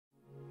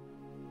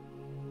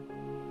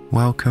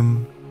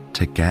Welcome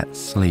to Get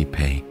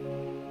Sleepy,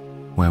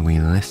 where we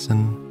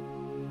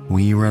listen,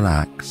 we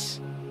relax,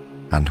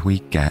 and we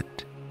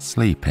get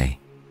sleepy.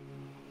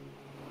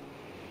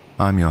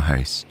 I'm your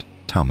host,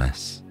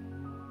 Thomas.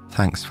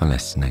 Thanks for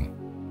listening.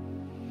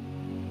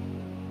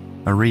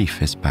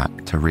 Arif is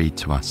back to read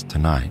to us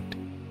tonight.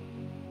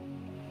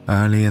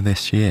 Earlier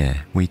this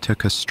year, we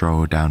took a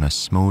stroll down a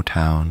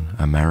small-town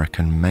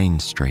American main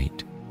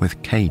street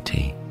with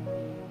Katy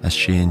as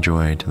she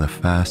enjoyed the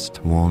first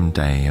warm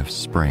day of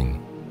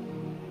spring.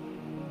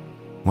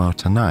 Well,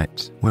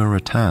 tonight we'll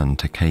return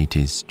to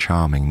Katy's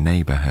charming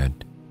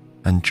neighborhood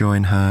and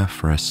join her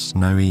for a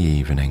snowy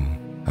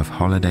evening of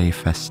holiday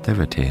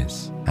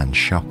festivities and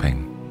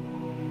shopping.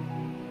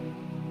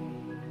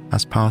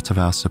 As part of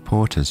our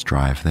supporters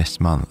drive this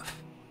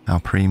month, our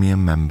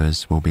premium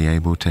members will be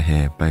able to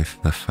hear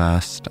both the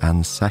first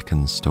and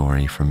second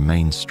story from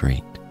Main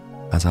Street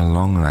as a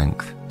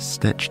long-length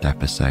stitched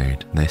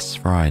episode this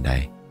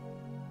Friday.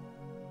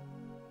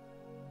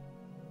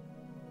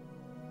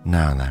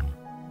 Now then,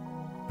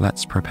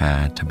 let's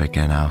prepare to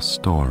begin our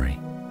story.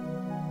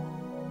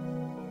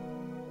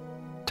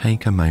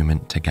 Take a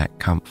moment to get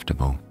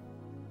comfortable.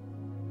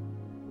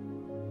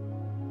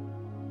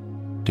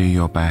 Do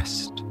your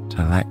best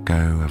to let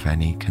go of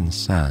any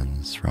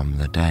concerns from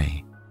the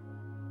day.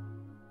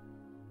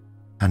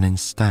 And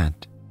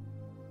instead,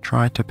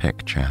 try to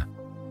picture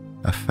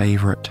a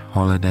favorite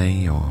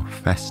holiday or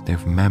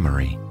festive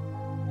memory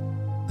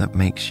that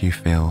makes you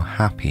feel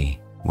happy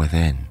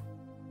within.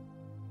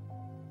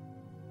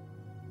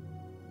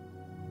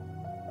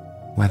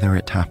 Whether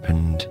it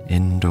happened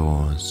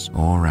indoors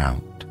or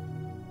out,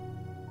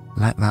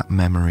 let that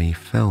memory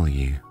fill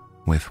you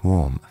with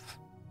warmth.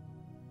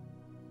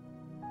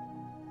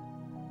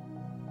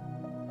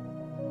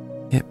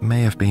 It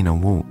may have been a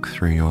walk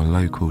through your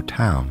local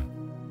town,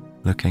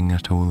 looking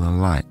at all the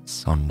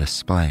lights on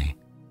display.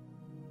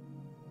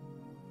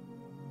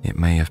 It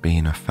may have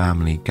been a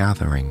family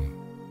gathering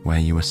where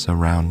you were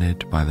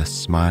surrounded by the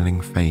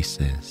smiling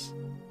faces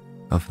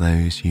of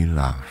those you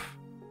love.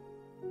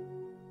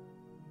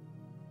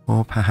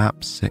 Or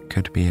perhaps it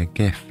could be a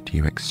gift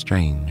you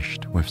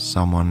exchanged with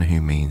someone who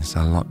means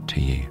a lot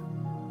to you.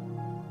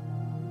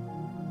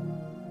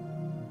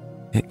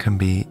 It can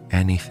be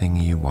anything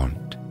you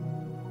want.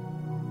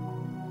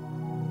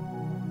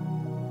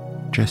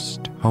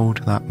 Just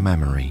hold that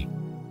memory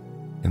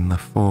in the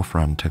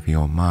forefront of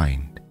your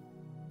mind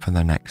for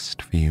the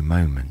next few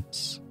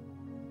moments,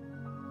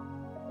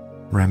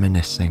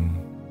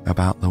 reminiscing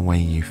about the way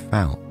you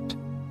felt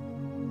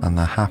and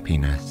the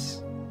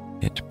happiness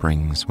it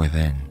brings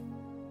within.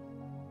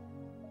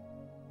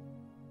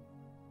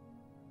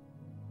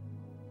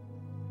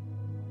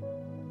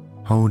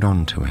 Hold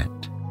on to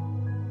it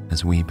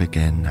as we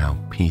begin our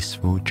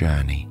peaceful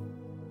journey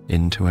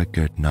into a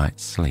good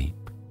night's sleep.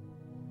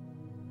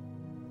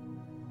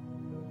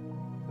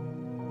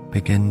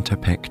 Begin to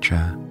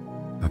picture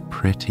a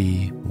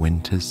pretty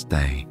winter's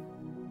day.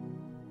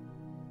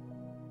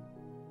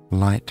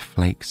 Light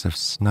flakes of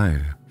snow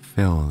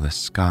fill the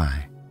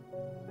sky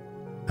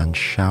and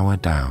shower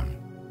down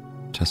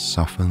to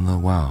soften the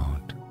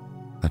world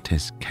that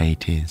is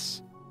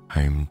Katy's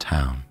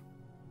hometown.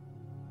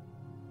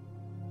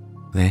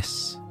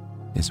 This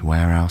is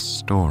where our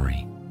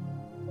story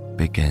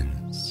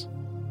begins.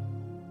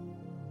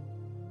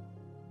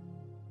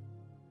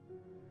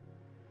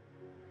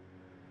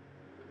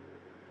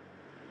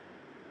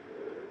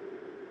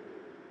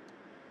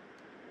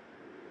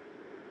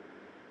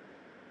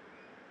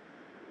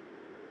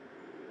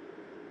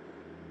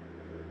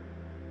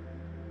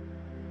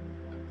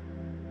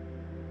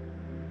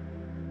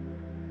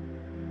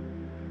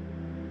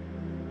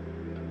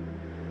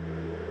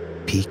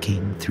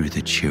 Peeking through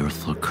the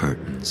cheerful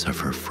curtains of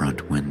her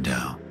front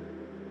window,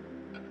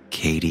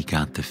 Katy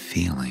got the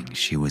feeling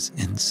she was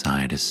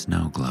inside a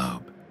snow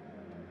globe.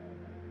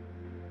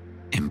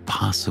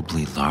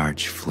 Impossibly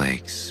large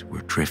flakes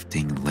were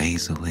drifting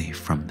lazily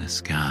from the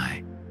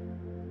sky.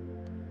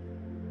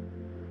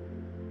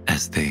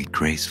 As they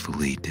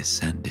gracefully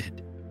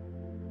descended,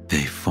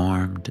 they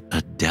formed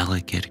a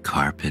delicate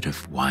carpet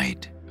of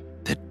white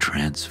that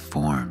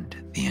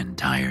transformed the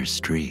entire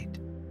street.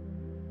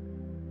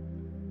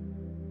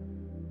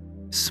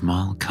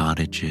 Small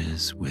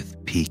cottages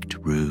with peaked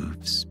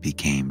roofs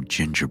became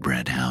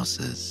gingerbread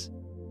houses,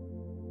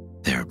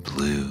 their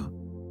blue,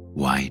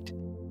 white,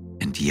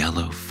 and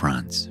yellow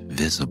fronts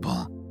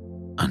visible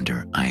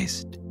under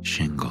iced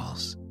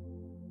shingles.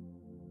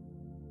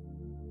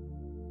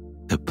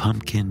 The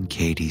pumpkin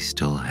Katy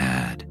still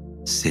had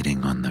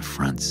sitting on the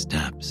front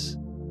steps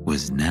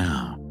was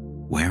now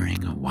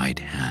wearing a white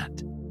hat.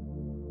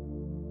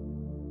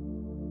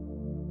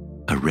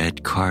 A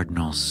red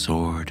cardinal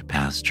soared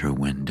past her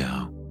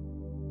window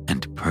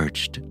and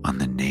perched on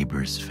the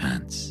neighbor's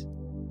fence,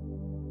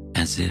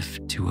 as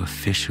if to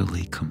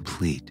officially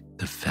complete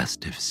the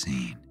festive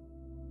scene.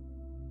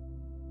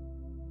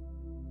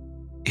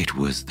 It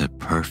was the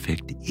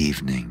perfect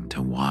evening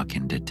to walk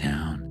into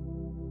town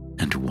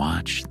and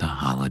watch the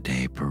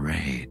holiday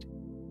parade.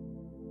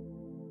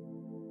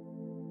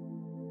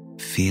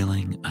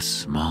 Feeling a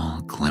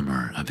small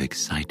glimmer of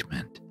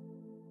excitement,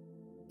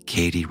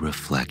 Katy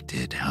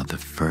reflected how the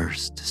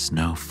first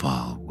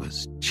snowfall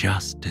was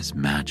just as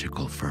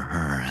magical for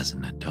her as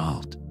an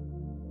adult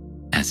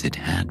as it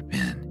had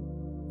been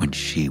when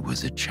she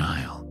was a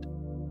child.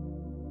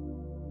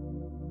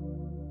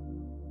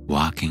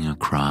 Walking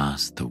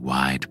across the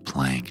wide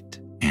planked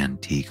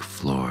antique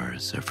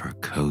floors of her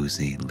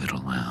cozy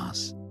little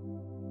house,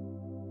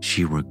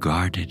 she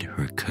regarded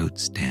her coat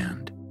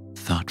stand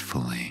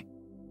thoughtfully.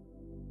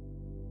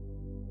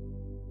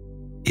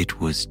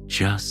 It was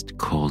just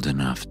cold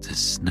enough to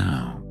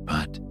snow,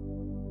 but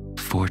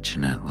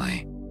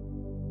fortunately,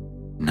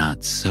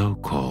 not so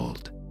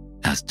cold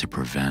as to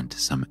prevent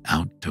some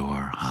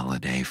outdoor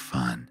holiday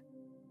fun.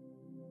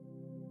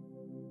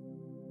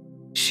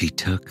 She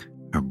took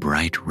her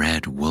bright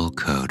red wool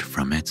coat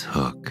from its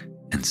hook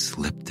and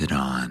slipped it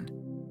on,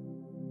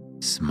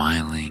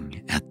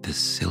 smiling at the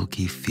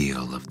silky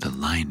feel of the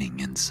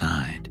lining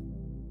inside.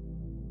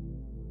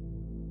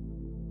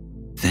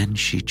 Then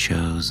she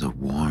chose a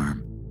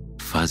warm,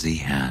 fuzzy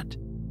hat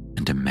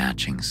and a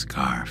matching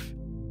scarf.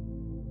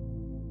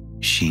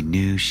 She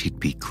knew she'd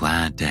be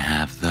glad to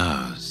have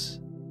those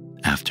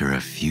after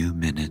a few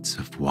minutes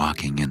of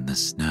walking in the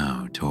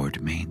snow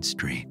toward Main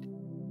Street.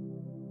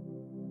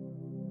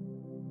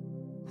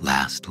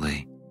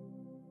 Lastly,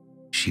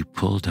 she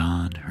pulled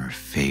on her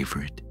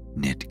favorite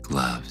knit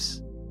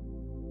gloves.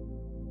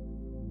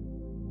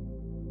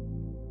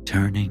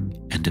 Turning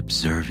and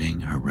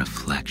observing her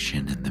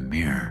reflection in the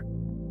mirror,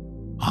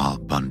 all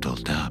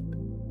bundled up,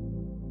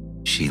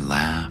 she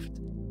laughed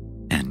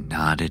and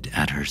nodded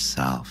at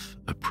herself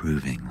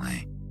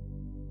approvingly.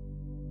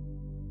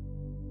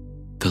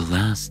 The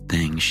last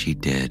thing she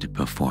did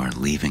before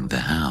leaving the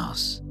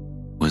house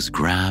was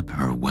grab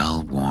her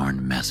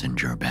well-worn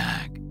messenger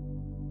bag.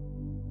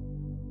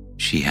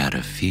 She had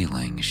a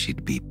feeling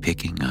she'd be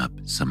picking up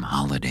some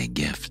holiday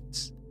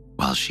gifts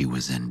while she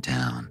was in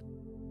town.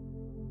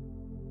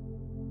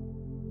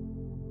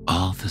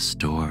 All the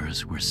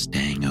stores were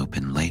staying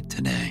open late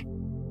today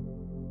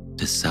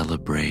to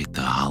celebrate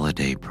the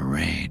holiday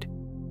parade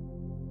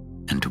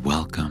and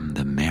welcome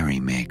the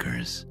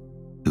merrymakers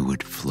who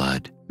would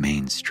flood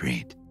Main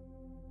Street.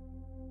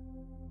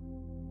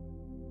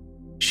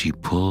 She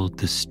pulled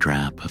the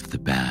strap of the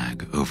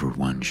bag over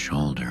one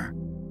shoulder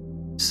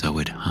so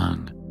it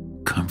hung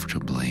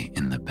comfortably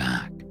in the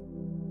back.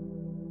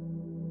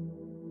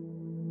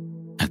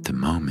 At the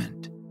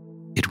moment,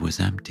 it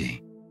was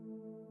empty.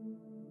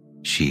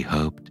 She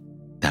hoped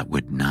that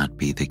would not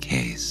be the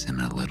case in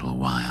a little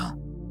while.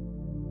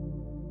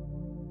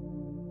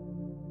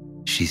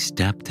 She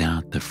stepped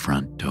out the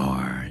front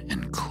door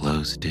and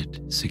closed it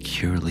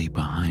securely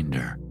behind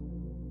her,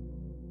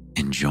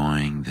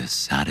 enjoying the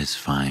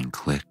satisfying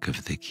click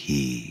of the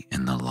key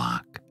in the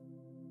lock.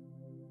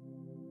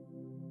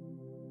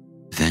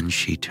 Then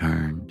she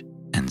turned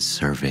and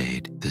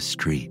surveyed the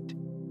street.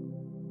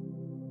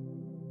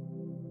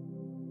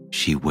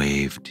 She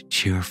waved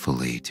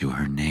cheerfully to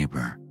her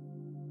neighbor,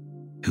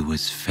 who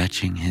was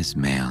fetching his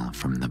mail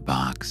from the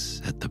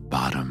box at the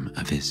bottom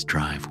of his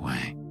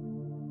driveway.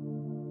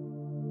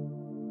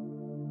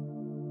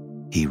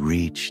 He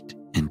reached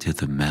into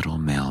the metal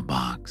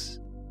mailbox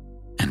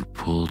and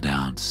pulled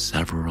out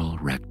several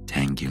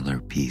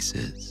rectangular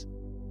pieces.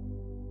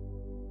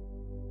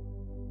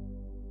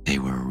 They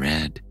were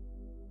red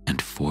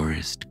and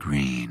forest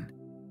green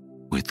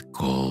with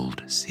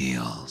gold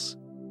seals.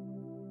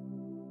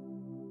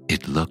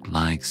 It looked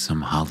like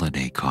some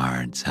holiday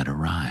cards had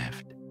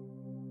arrived.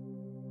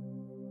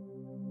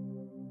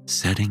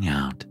 Setting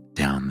out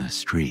down the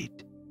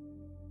street,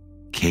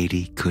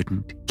 Katy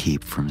couldn't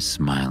keep from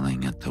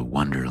smiling at the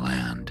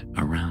wonderland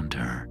around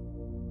her.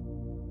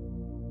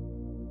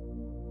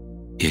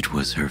 It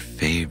was her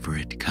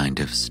favorite kind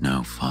of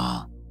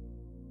snowfall,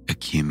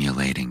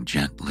 accumulating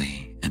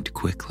gently and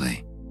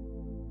quickly.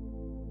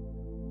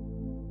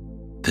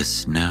 The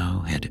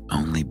snow had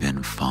only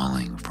been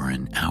falling for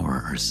an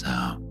hour or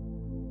so,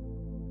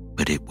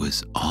 but it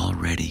was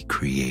already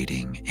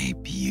creating a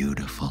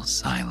beautiful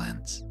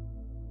silence.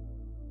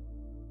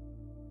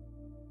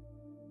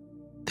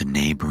 The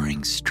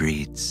neighboring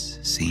streets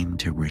seemed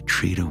to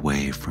retreat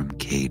away from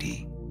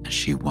Katy as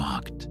she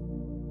walked,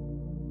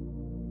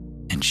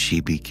 and she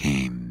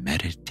became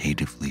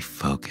meditatively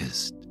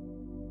focused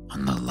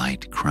on the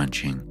light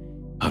crunching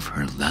of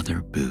her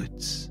leather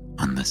boots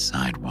on the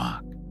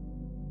sidewalk.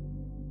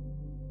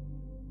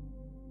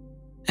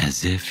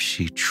 As if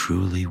she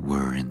truly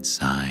were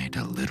inside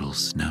a little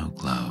snow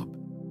globe,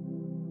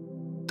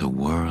 the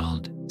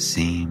world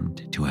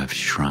seemed to have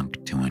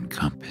shrunk to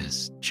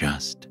encompass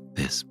just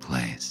this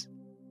place.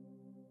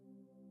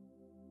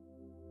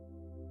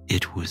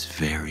 It was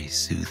very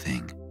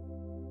soothing.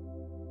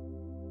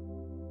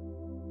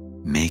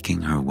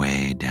 Making her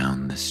way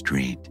down the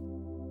street,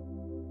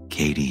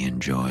 Katy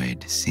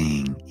enjoyed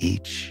seeing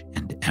each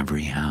and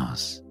every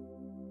house.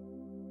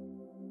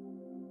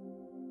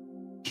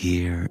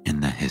 Here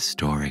in the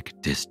historic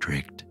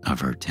district of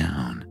her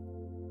town,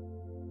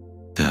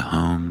 the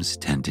homes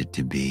tended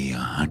to be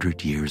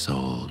 100 years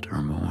old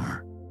or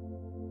more.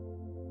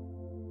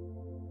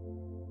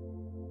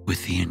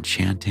 With the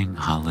enchanting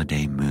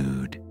holiday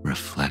mood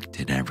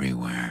reflected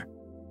everywhere,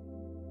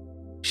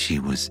 she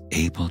was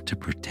able to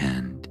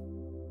pretend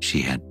she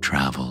had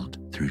traveled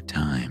through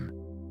time.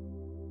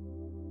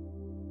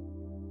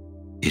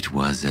 It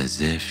was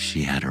as if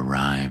she had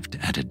arrived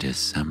at a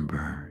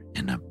December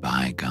in a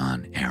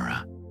bygone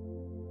era.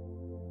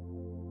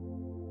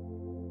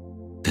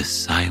 The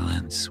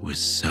silence was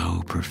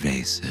so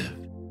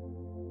pervasive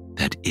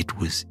that it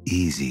was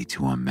easy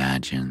to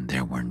imagine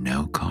there were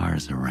no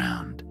cars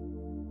around.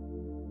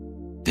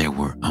 There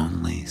were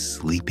only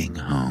sleeping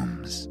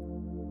homes,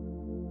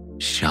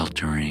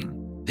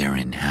 sheltering their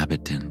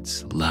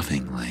inhabitants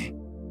lovingly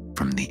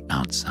from the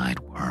outside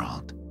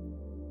world.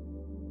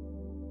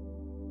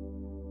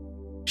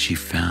 She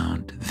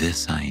found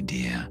this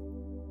idea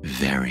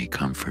very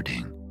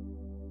comforting.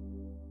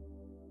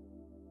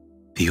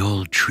 The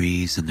old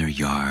trees in their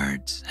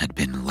yards had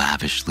been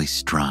lavishly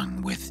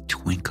strung with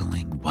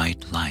twinkling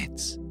white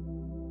lights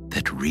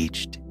that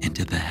reached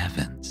into the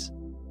heavens.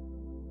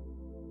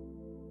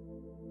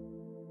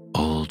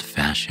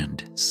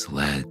 Old-fashioned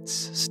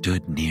sleds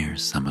stood near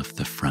some of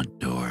the front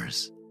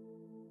doors,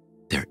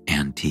 their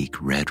antique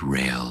red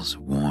rails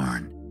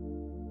worn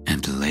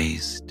and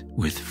laced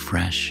with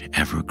fresh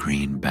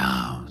evergreen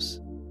boughs.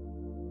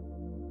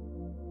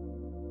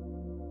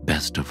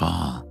 Best of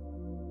all,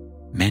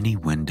 many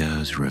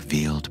windows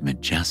revealed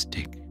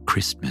majestic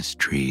Christmas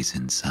trees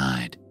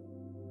inside,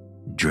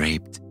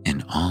 draped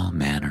in all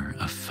manner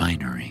of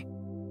finery.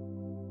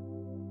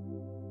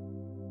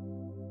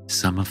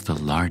 Some of the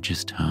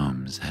largest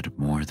homes had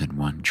more than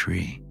one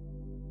tree,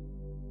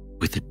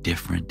 with a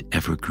different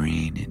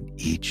evergreen in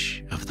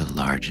each of the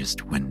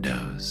largest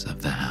windows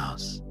of the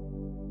house.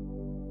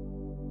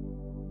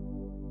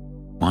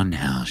 One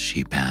house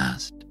she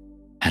passed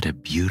had a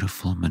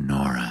beautiful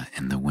menorah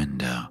in the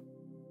window.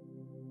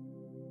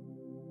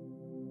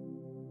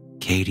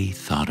 Katy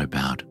thought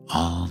about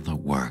all the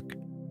work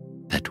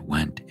that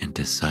went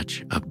into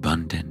such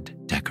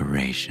abundant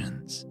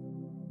decorations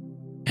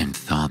and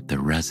thought the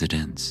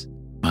residents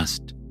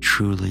must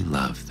truly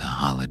love the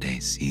holiday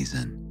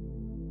season.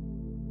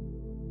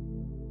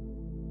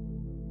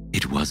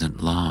 It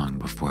wasn't long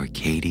before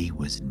Katy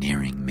was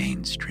nearing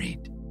Main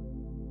Street.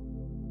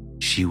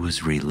 She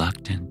was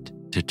reluctant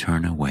to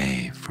turn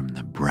away from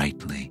the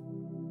brightly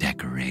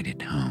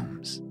decorated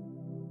homes,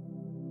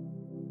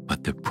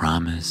 but the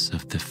promise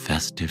of the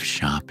festive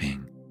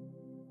shopping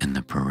and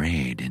the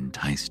parade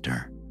enticed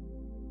her.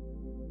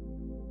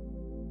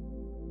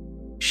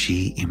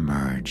 She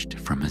emerged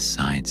from a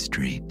side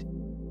street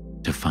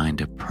to find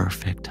a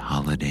perfect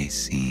holiday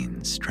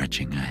scene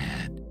stretching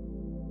ahead.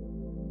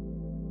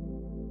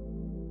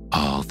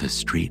 All the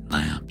street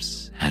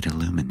lamps had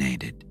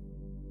illuminated,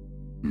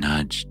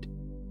 nudged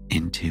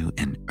into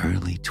an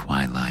early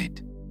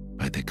twilight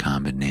by the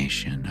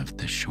combination of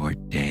the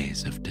short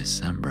days of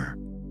December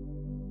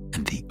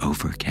and the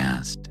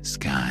overcast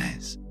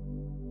skies.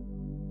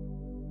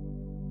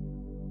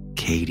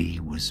 Katy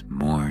was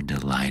more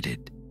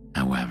delighted,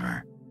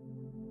 however,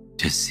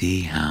 to see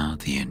how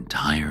the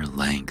entire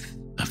length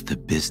of the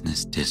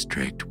business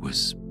district was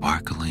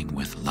sparkling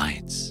with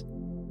lights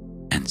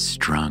and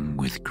strung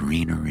with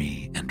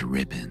greenery and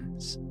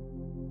ribbons.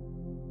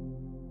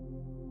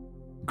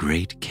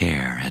 Great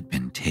care had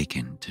been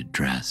taken to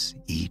dress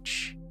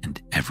each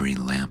and every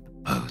lamp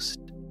post.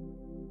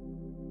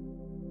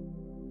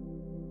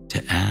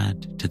 To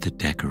add to the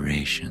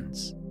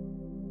decorations,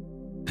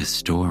 the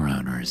store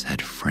owners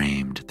had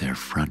framed their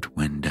front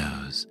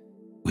windows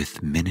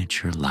with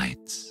miniature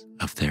lights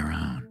of their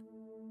own.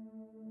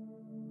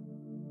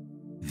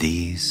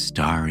 These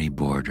starry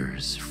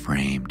borders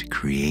framed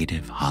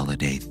creative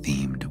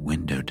holiday-themed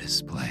window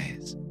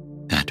displays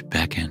that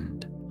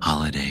beckoned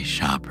holiday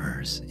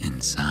shoppers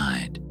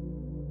inside.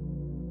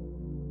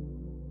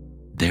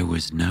 There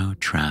was no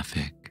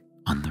traffic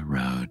on the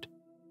road.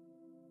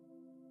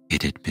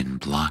 It had been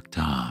blocked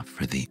off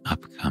for the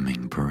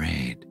upcoming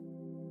parade.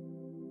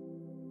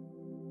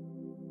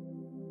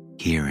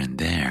 Here and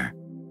there,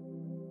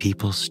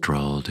 people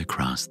strolled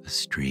across the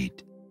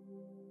street,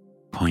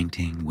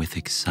 pointing with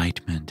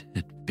excitement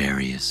at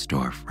various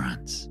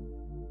storefronts.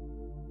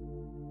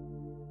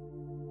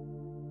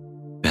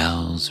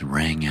 Bells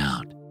rang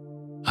out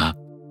up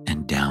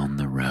and down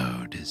the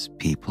road as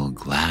people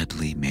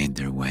gladly made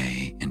their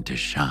way into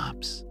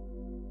shops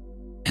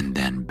and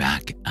then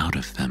back out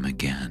of them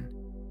again.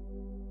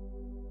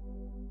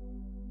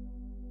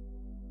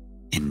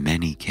 In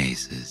many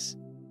cases,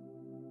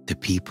 the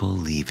people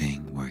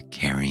leaving were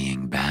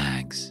carrying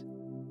bags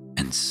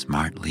and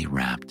smartly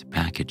wrapped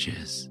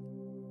packages.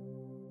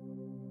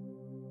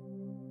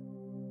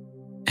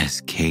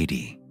 As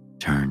Katy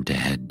turned to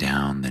head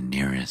down the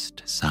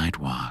nearest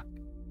sidewalk,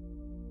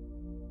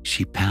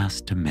 she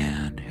passed a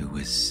man who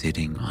was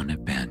sitting on a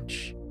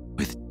bench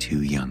with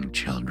two young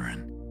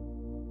children,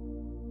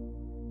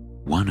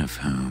 one of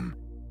whom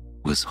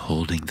was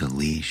holding the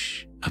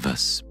leash of a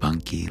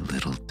spunky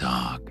little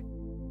dog.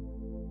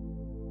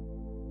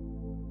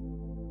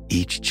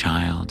 Each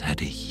child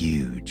had a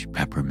huge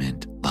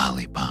peppermint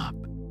lollipop,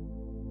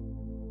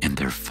 and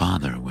their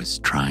father was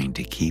trying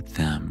to keep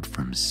them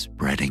from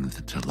spreading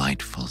the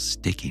delightful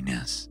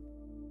stickiness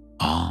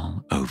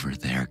all over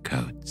their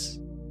coats.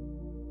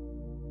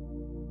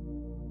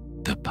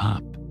 The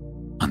pup,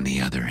 on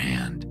the other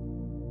hand,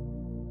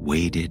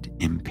 waited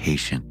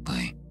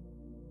impatiently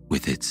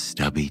with its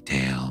stubby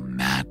tail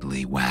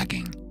madly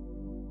wagging.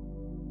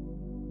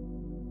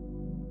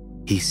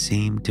 He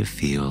seemed to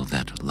feel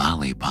that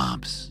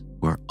lollipops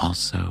were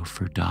also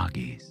for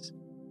doggies.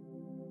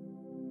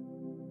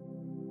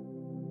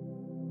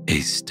 A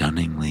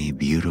stunningly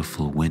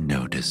beautiful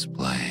window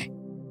display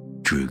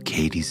drew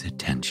Katy's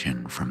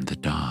attention from the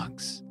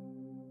dogs.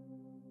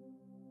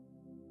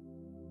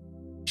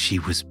 She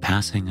was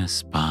passing a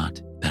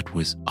spot that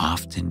was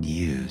often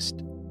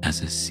used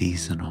as a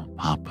seasonal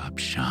pop-up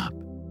shop,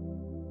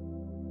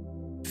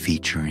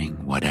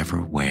 featuring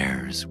whatever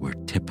wares were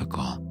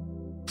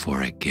typical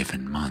for a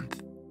given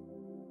month.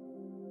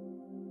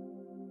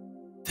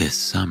 This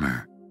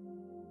summer,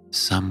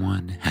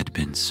 someone had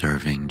been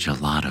serving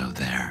gelato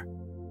there.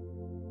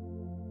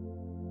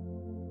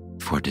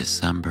 For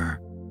December,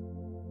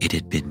 it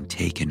had been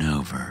taken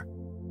over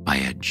by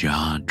a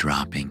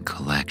jaw-dropping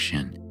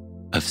collection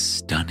of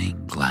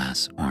stunning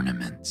glass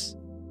ornaments.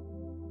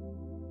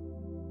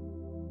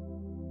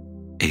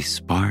 A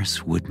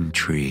sparse wooden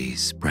tree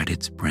spread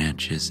its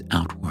branches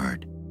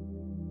outward,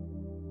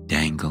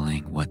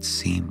 dangling what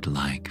seemed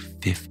like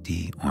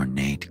 50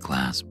 ornate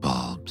glass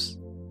bulbs.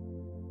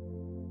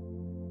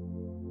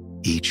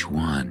 Each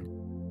one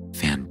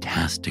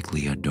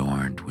fantastically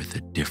adorned with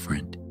a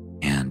different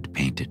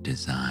hand-painted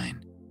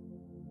design.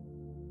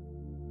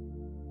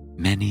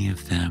 Many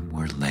of them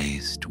were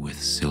laced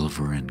with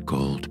silver and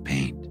gold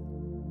paint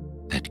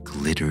that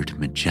glittered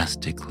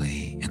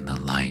majestically in the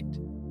light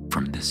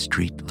from the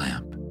street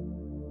lamp.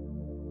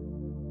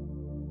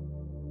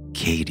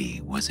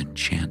 Katy was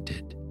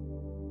enchanted,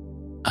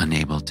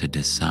 unable to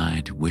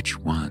decide which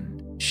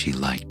one she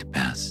liked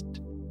best.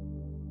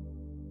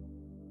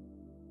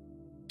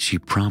 She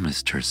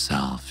promised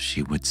herself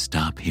she would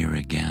stop here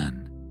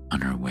again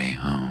on her way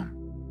home.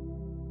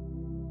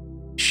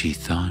 She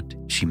thought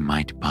she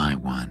might buy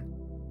one,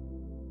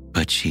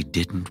 but she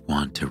didn't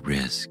want to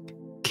risk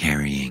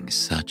carrying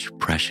such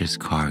precious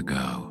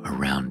cargo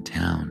around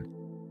town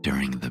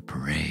during the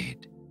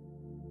parade.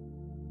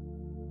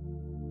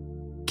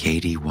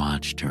 Katy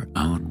watched her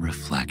own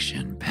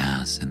reflection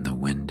pass in the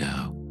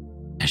window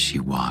as she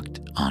walked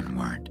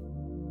onward.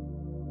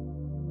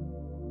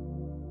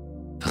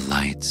 The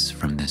lights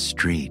from the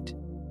street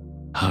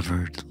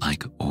hovered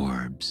like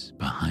orbs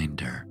behind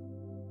her.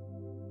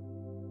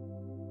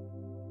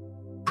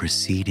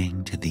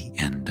 Proceeding to the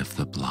end of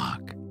the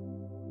block,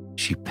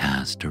 she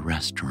passed a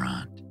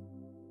restaurant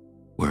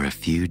where a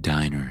few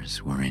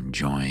diners were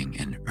enjoying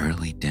an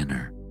early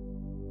dinner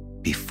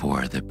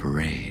before the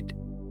parade.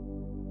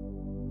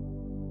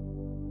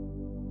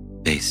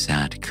 They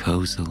sat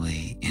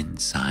cozily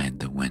inside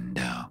the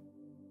window,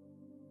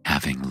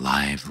 having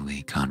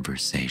lively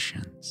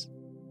conversations,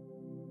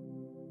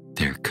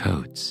 their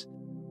coats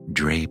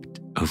draped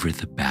over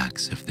the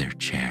backs of their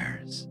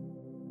chairs.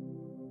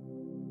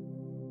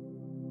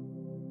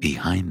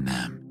 Behind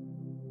them,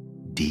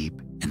 deep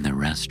in the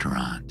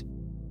restaurant,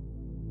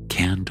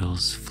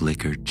 candles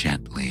flickered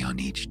gently on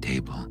each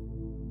table.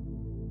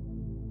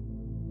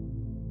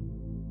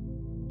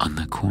 On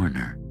the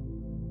corner,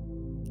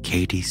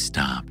 Katy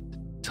stopped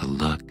to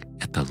look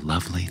at the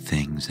lovely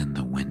things in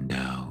the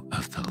window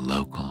of the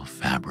local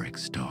fabric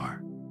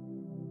store.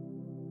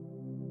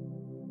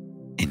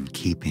 In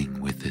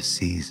keeping with the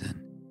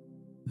season,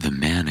 the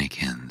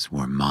mannequins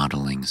were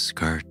modeling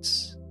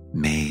skirts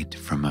made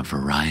from a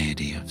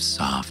variety of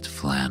soft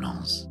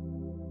flannels,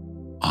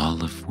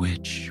 all of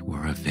which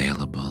were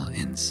available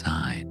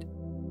inside.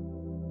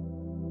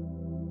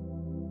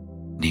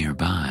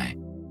 Nearby,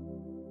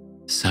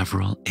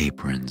 several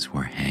aprons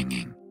were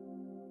hanging,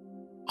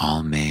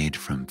 all made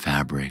from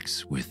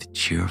fabrics with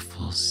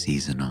cheerful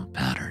seasonal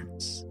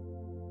patterns.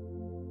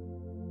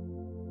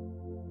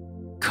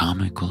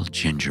 Comical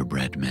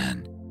gingerbread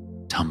men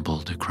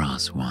tumbled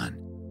across one,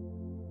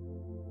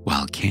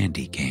 while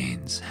candy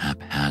canes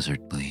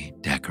haphazardly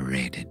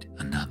decorated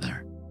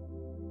another.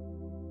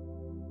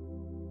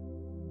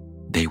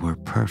 They were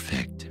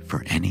perfect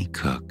for any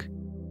cook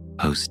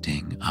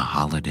hosting a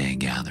holiday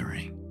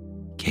gathering,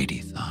 Katy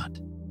thought.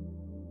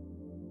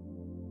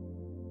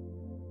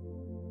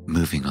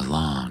 Moving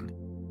along,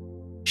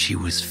 she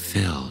was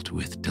filled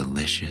with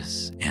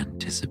delicious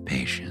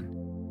anticipation.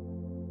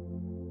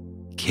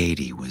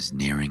 Katy was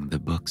nearing the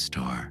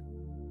bookstore,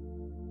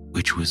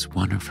 which was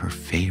one of her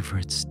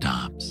favorite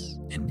stops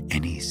in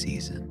any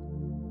season.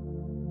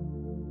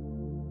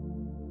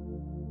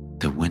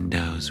 The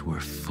windows were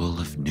full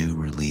of new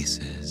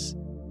releases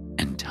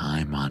and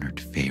time-honored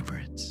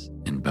favorites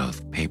in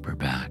both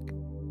paperback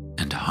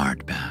and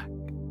hardback.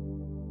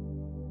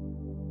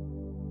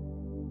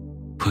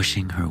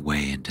 Pushing her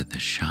way into the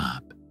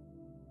shop,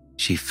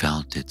 she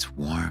felt its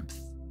warmth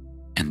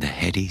and the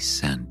heady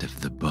scent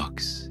of the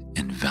books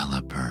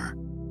envelop her.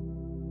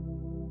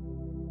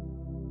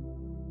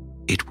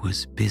 It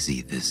was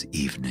busy this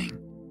evening.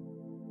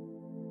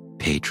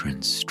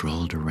 Patrons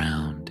strolled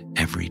around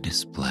every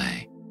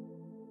display,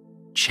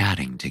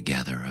 chatting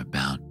together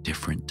about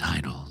different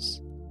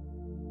titles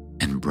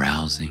and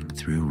browsing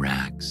through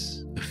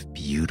racks of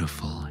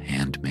beautiful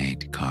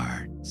handmade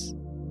cards.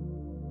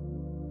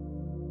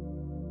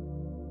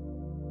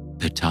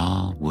 The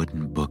tall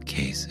wooden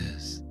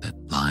bookcases that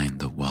lined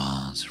the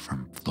walls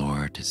from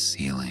floor to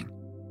ceiling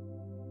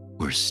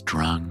were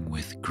strung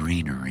with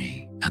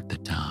greenery at the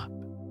top.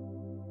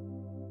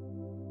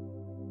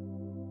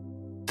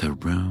 The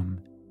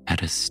room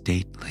had a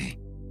stately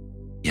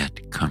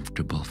yet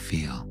comfortable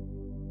feel.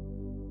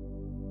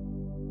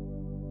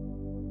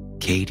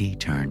 Katy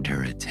turned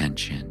her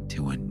attention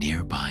to a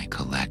nearby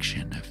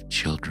collection of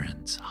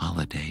children's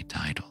holiday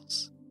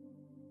titles.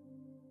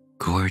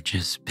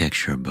 Gorgeous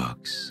picture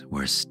books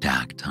were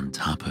stacked on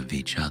top of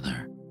each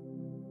other,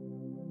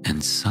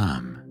 and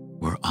some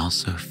were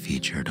also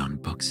featured on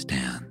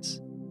bookstands.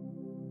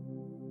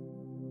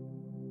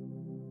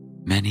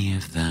 Many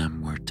of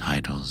them were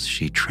titles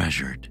she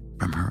treasured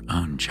from her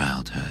own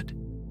childhood.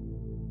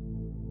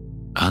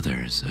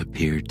 Others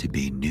appeared to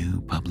be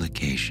new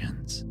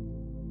publications,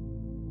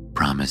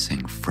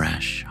 promising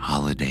fresh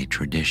holiday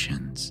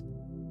traditions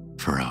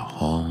for a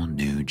whole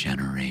new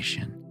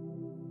generation.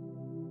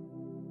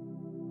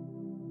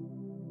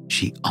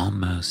 She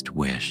almost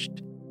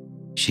wished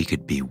she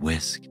could be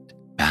whisked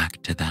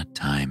back to that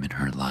time in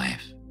her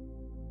life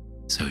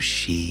so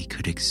she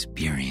could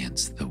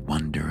experience the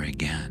wonder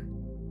again.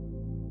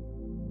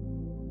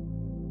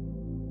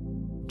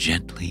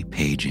 Gently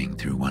paging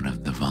through one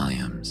of the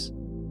volumes,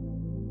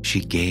 she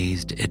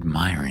gazed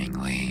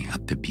admiringly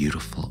at the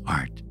beautiful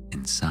art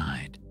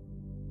inside.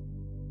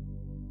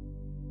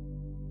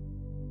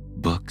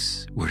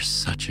 Books were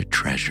such a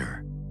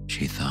treasure,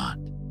 she thought.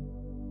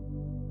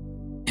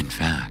 In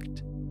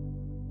fact,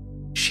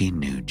 she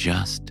knew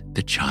just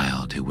the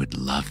child who would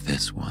love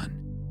this one.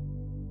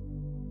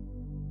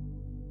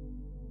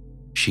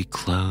 She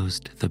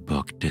closed the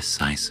book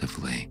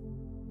decisively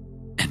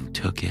and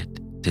took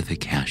it to the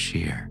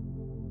cashier.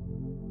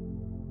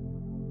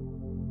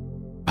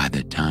 By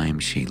the time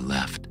she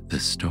left the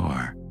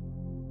store,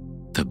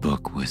 the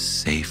book was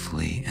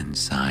safely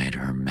inside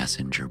her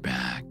messenger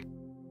bag,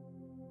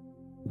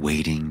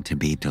 waiting to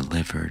be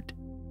delivered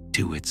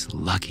to its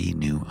lucky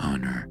new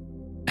owner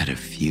at a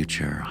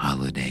future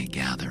holiday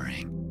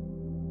gathering.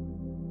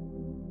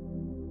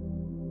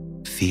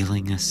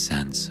 Feeling a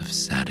sense of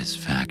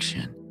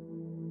satisfaction,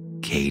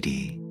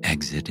 Katy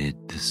exited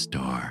the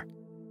store,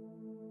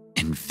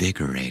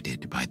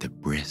 invigorated by the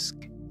brisk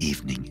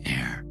evening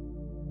air.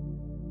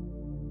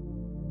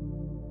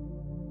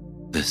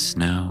 The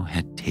snow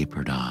had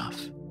tapered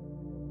off,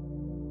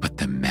 but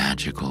the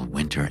magical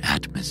winter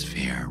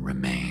atmosphere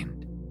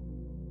remained,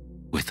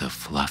 with a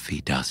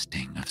fluffy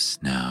dusting of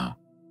snow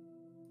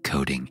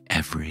coating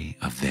every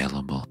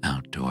available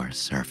outdoor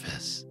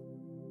surface.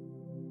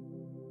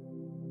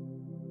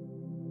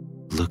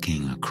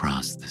 Looking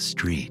across the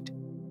street,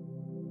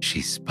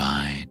 she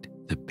spied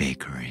the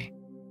bakery.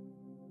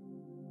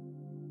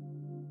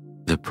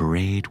 The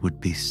parade would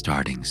be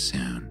starting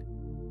soon.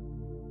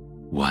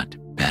 What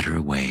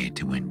better way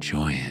to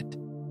enjoy it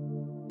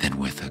than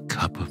with a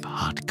cup of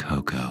hot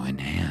cocoa in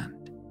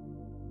hand?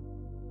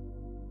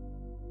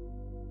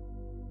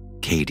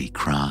 Katy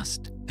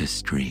crossed the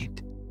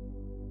street,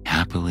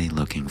 happily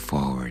looking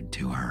forward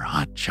to her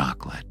hot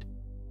chocolate.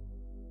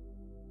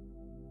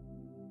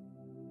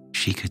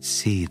 She could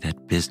see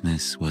that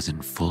business was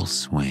in full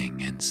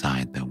swing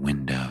inside the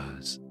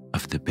windows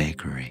of the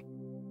bakery.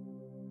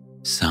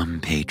 Some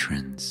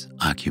patrons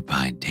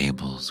occupied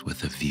tables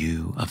with a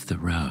view of the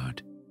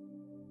road.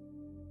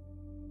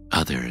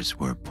 Others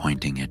were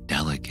pointing at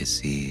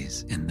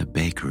delicacies in the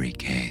bakery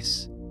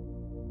case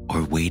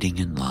or waiting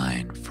in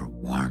line for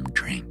warm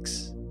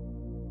drinks.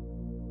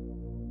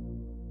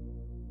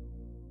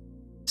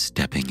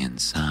 Stepping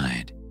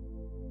inside,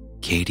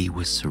 Katy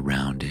was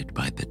surrounded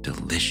by the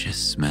delicious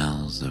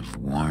smells of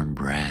warm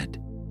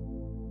bread,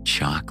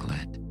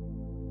 chocolate,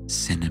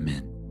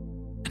 cinnamon,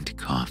 and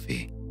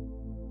coffee.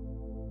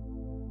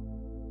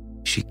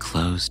 She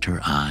closed her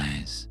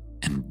eyes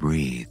and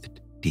breathed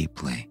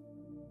deeply.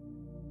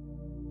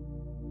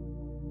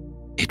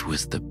 It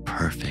was the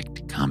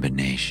perfect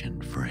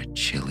combination for a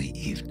chilly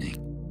evening.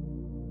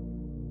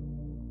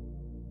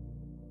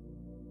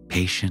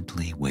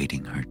 Patiently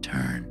waiting her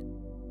turn,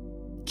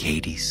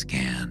 Katy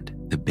scanned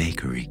the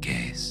bakery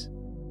case.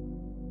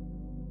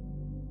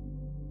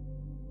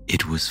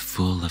 It was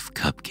full of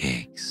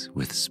cupcakes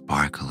with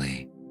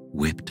sparkly,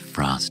 whipped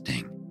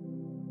frosting,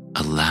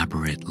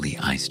 elaborately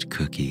iced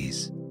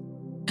cookies,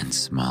 and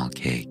small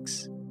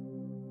cakes.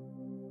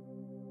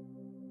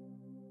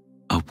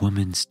 A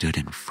woman stood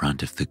in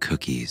front of the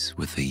cookies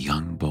with a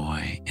young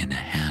boy in a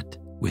hat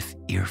with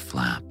ear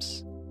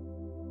flaps.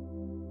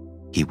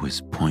 He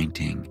was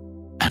pointing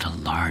at a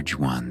large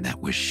one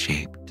that was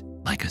shaped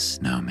like a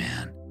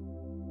snowman.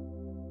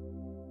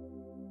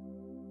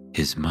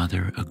 His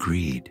mother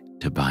agreed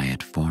to buy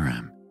it for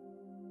him,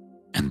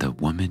 and the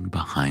woman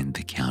behind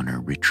the counter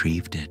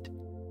retrieved it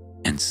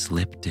and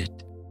slipped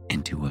it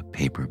into a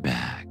paper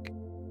bag.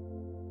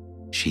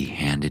 She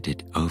handed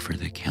it over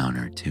the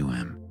counter to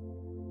him.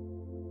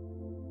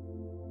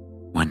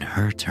 When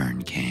her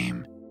turn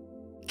came,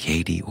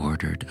 Katy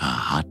ordered a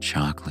hot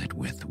chocolate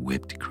with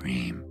whipped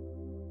cream.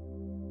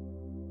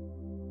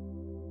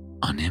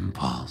 On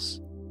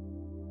impulse,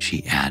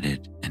 she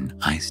added an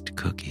iced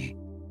cookie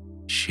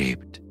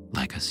shaped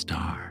like a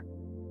star.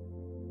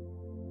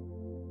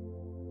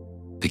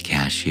 The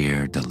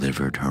cashier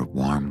delivered her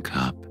warm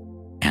cup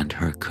and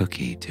her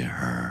cookie to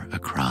her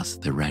across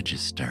the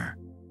register,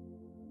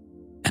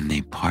 and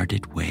they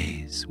parted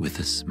ways with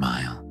a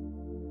smile.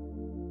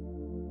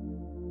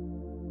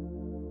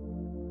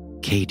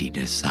 Katy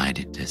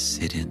decided to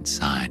sit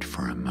inside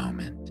for a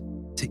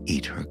moment to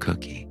eat her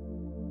cookie.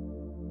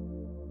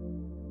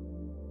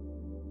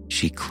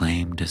 She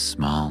claimed a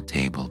small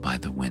table by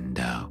the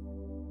window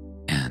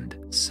and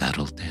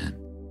settled in,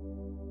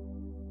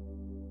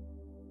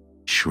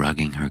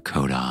 shrugging her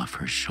coat off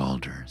her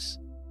shoulders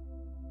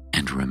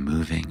and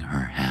removing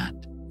her hat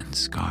and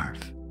scarf.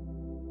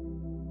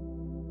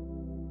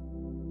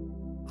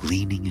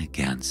 Leaning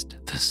against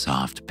the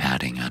soft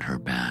padding at her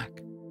back,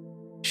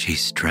 she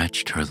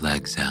stretched her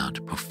legs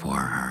out before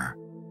her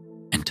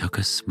and took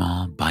a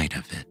small bite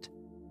of it.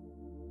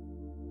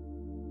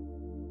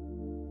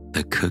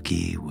 The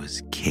cookie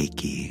was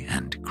cakey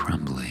and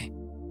crumbly,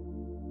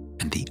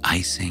 and the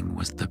icing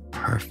was the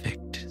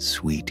perfect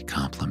sweet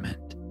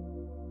complement.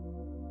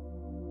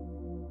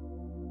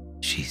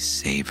 She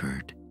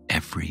savored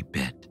every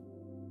bit,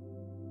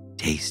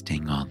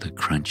 tasting all the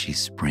crunchy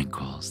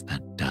sprinkles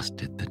that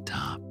dusted the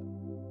top.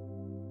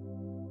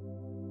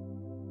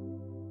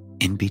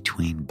 In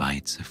between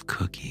bites of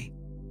cookie,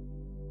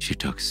 she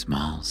took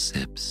small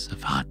sips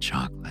of hot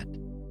chocolate.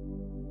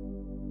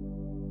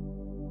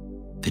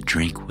 The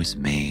drink was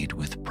made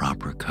with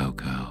proper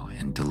cocoa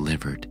and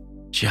delivered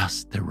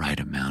just the right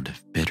amount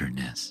of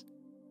bitterness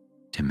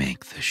to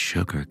make the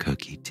sugar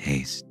cookie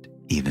taste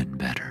even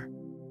better.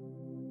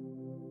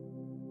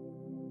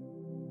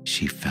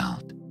 She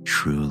felt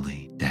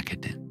truly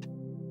decadent.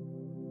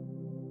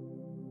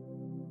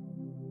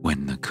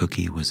 When the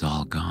cookie was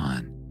all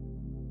gone,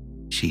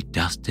 she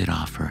dusted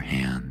off her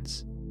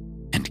hands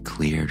and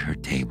cleared her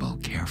table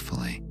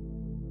carefully.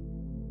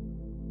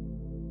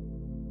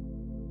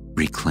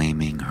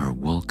 Reclaiming her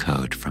wool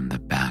coat from the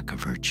back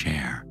of her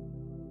chair,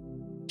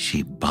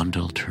 she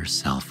bundled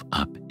herself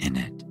up in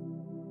it,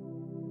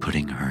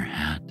 putting her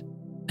hat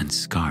and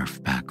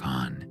scarf back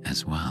on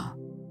as well.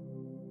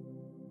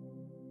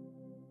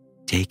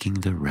 Taking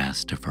the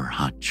rest of her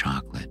hot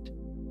chocolate,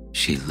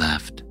 she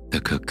left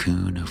the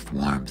cocoon of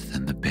warmth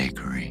in the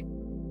bakery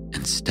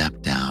and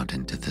stepped out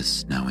into the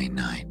snowy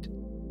night.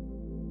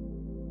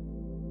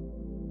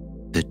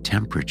 The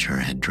temperature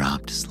had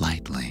dropped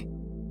slightly,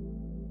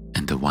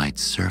 and the white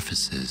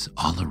surfaces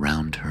all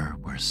around her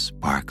were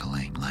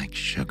sparkling like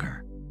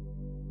sugar.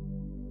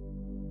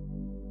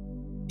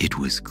 It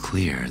was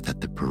clear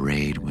that the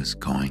parade was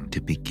going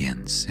to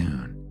begin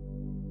soon.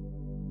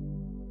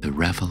 The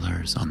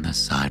revelers on the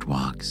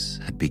sidewalks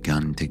had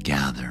begun to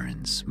gather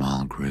in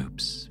small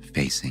groups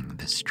facing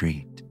the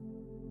street,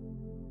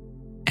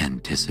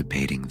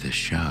 anticipating the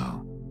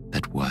show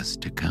that was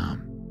to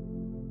come.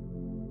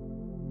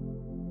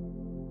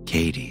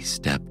 Katy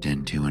stepped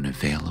into an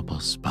available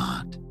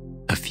spot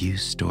a few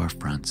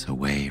storefronts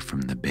away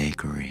from the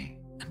bakery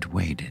and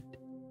waited,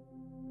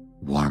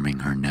 warming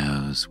her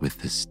nose with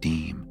the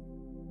steam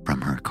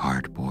from her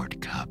cardboard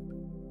cup.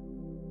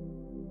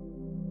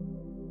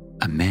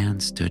 A man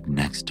stood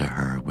next to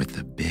her with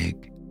a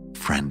big,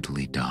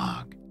 friendly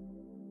dog.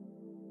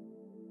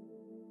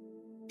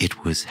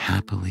 It was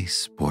happily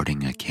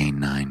sporting a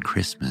canine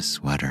Christmas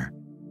sweater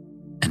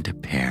and a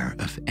pair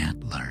of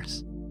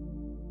antlers.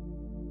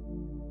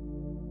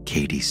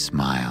 Katy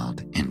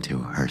smiled into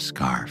her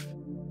scarf.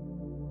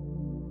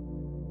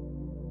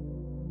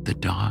 The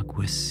dog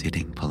was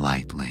sitting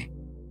politely,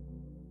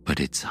 but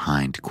its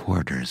hind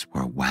quarters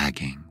were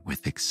wagging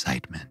with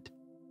excitement.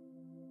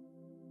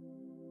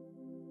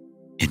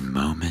 In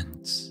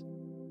moments,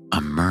 a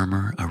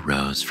murmur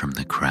arose from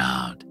the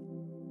crowd,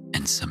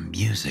 and some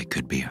music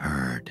could be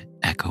heard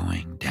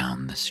echoing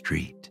down the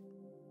street.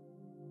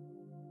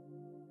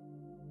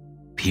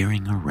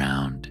 Peering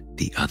around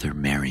the other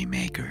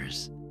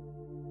merrymakers,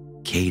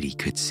 Katy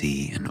could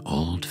see an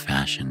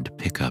old-fashioned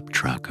pickup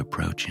truck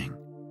approaching.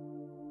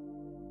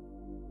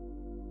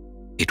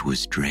 It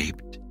was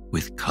draped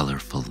with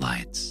colorful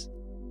lights,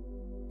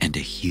 and a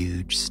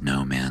huge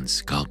snowman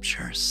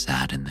sculpture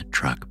sat in the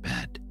truck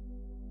bed.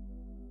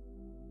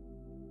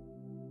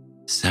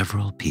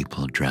 Several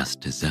people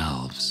dressed as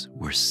elves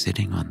were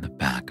sitting on the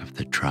back of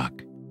the truck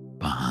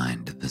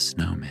behind the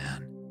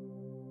snowman.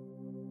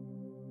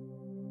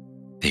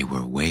 They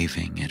were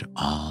waving at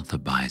all the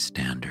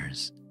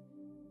bystanders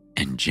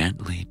and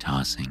gently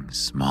tossing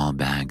small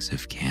bags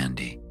of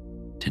candy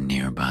to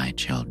nearby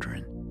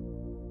children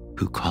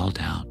who called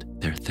out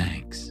their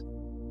thanks.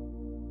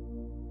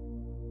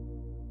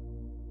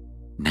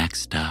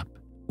 Next up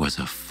was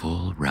a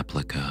full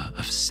replica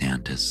of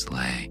Santa's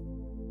sleigh,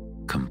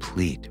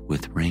 complete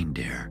with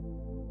reindeer.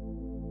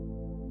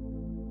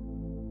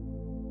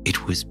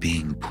 It was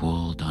being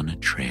pulled on a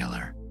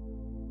trailer.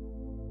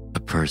 A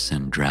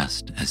person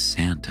dressed as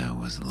Santa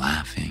was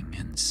laughing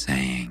and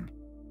saying,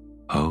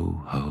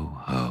 "Ho, ho,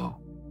 ho,"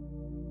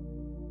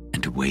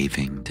 and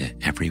waving to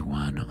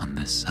everyone on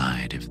the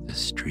side of the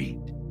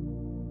street.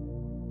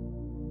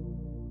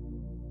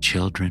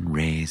 Children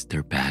raised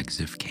their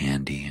bags of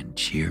candy and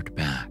cheered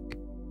back.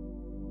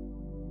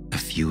 A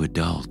few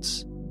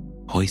adults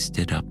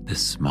hoisted up the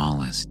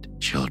smallest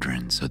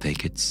children so they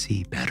could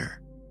see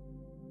better.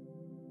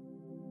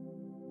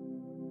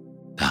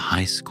 The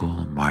high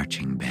school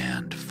marching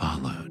band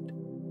followed,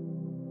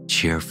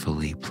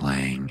 cheerfully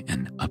playing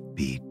an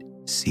upbeat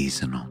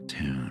seasonal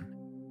tune.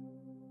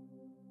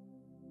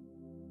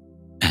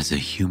 As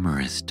a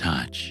humorous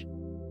touch,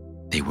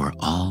 they were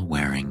all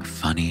wearing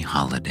funny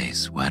holiday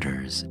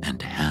sweaters and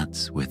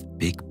hats with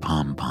big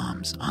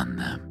pom-poms on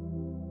them.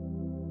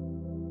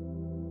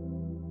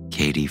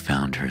 Katy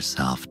found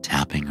herself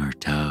tapping her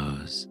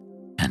toes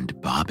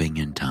and bobbing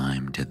in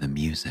time to the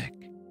music.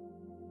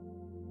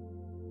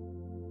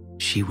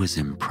 She was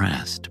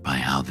impressed by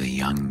how the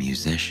young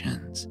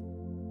musicians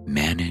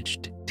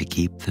managed to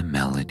keep the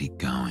melody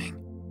going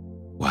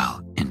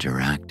while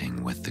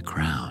interacting with the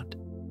crowd.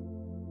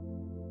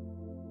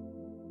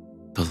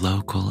 The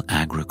local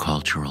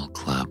agricultural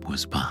club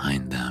was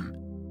behind them.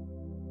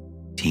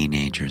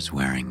 Teenagers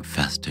wearing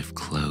festive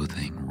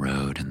clothing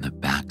rode in the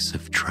backs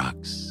of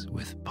trucks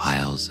with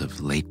piles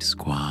of late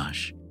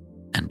squash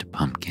and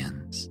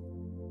pumpkins.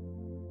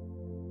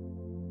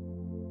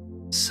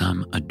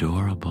 Some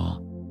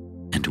adorable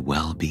and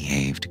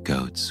well-behaved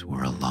goats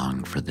were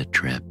along for the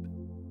trip,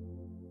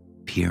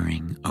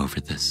 peering over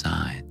the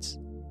sides.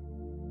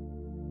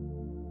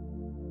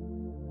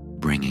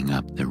 Bringing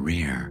up the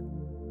rear,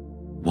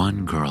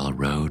 one girl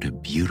rode a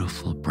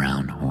beautiful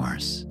brown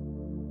horse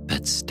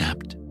that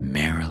stepped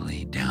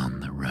merrily down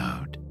the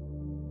road.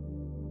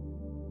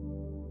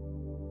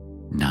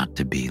 Not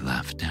to be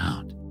left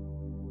out,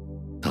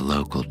 the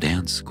local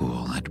dance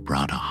school had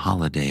brought a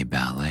holiday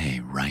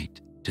ballet right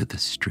to the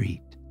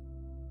street.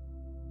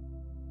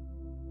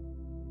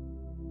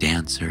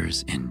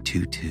 Dancers in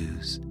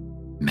tutus,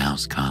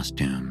 mouse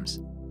costumes,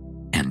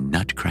 and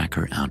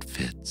nutcracker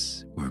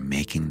outfits were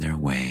making their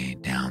way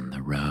down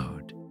the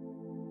road.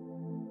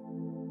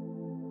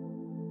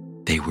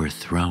 They were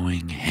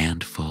throwing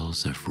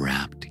handfuls of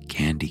wrapped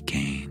candy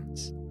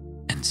canes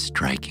and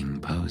striking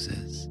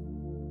poses.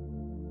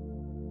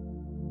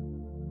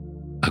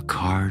 A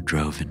car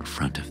drove in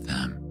front of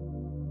them,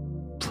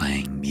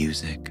 playing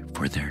music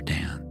for their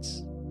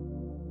dance.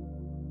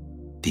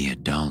 The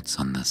adults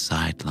on the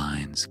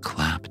sidelines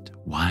clapped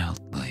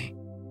wildly,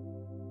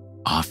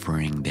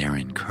 offering their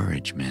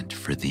encouragement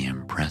for the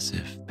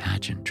impressive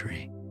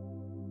pageantry.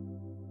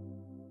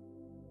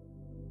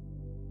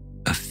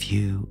 A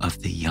few of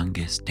the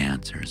youngest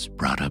dancers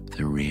brought up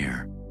the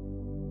rear,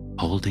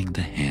 holding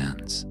the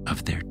hands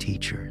of their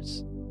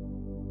teachers.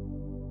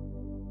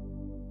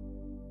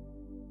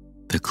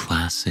 The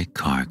classic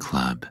car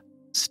club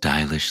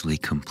stylishly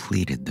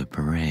completed the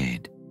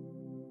parade.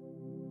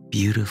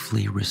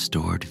 Beautifully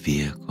restored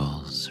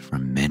vehicles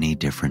from many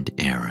different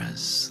eras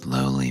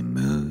slowly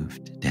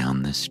moved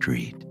down the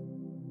street,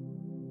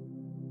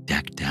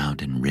 decked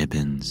out in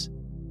ribbons,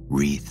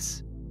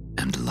 wreaths,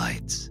 and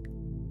lights.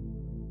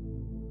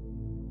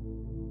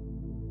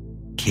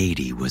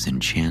 Katy was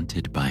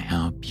enchanted by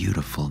how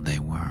beautiful they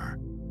were.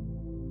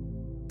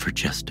 For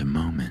just a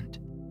moment,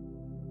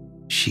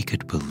 she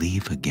could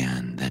believe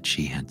again that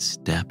she had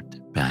stepped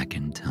back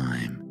in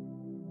time.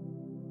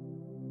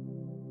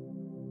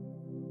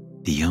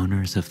 The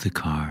owners of the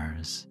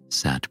cars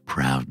sat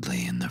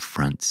proudly in the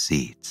front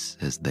seats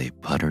as they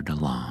puttered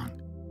along,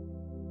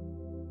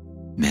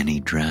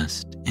 many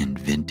dressed in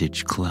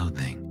vintage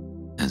clothing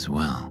as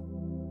well.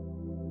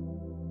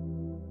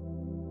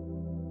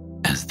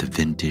 As the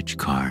vintage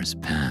cars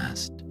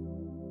passed,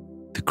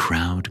 the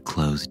crowd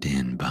closed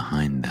in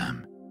behind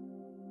them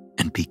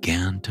and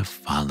began to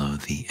follow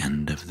the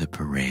end of the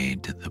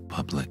parade to the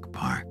public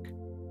park.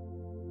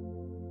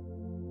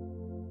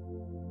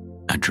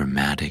 A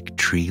dramatic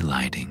tree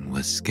lighting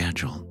was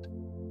scheduled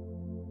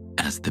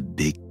as the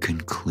big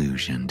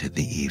conclusion to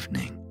the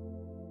evening.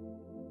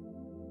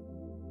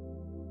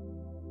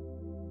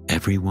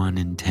 Everyone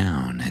in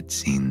town had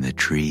seen the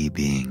tree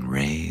being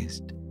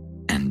raised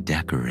and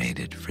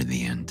decorated for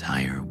the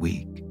entire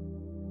week.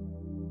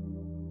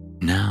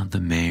 Now the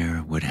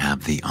mayor would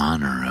have the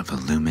honor of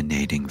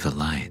illuminating the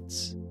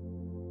lights,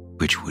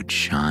 which would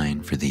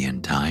shine for the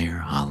entire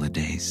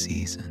holiday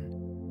season.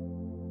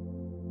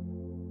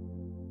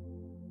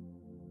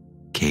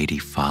 Katy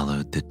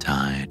followed the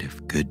tide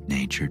of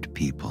good-natured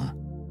people.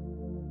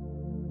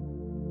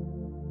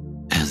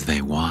 As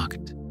they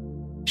walked,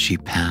 she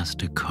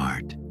passed a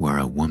cart where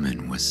a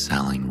woman was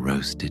selling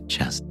roasted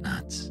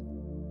chestnuts.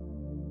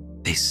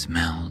 They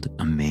smelled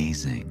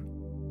amazing.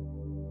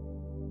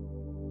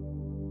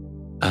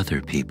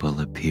 Other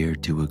people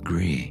appeared to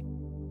agree,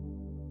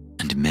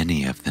 and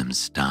many of them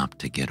stopped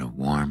to get a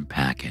warm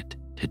packet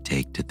to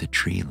take to the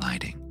tree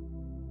lighting.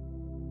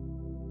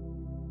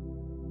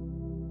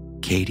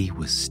 Katy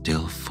was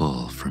still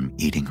full from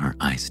eating her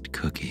iced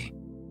cookie,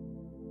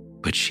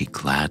 but she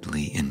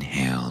gladly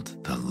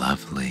inhaled the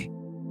lovely,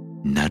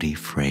 nutty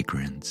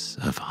fragrance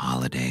of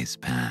holidays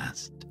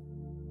past.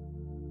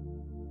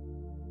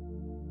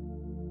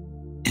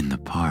 In the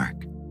park,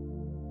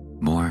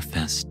 more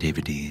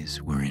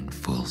festivities were in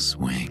full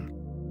swing.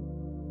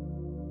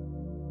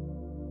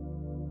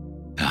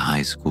 The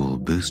high school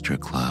booster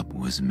club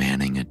was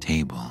manning a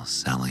table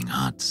selling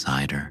hot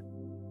cider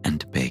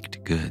and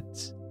baked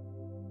goods.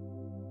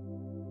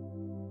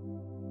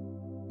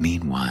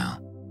 Meanwhile,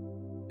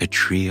 a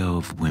trio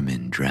of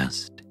women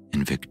dressed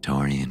in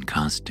Victorian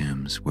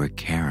costumes were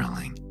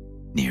caroling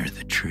near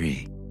the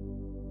tree.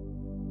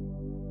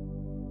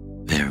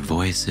 Their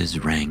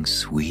voices rang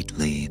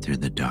sweetly through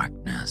the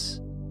darkness,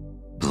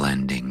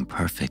 blending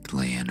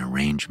perfectly in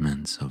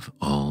arrangements of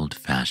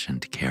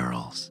old-fashioned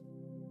carols.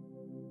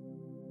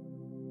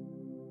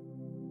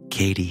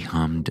 Katy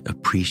hummed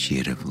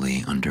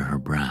appreciatively under her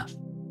breath,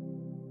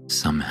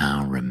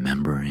 somehow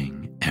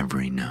remembering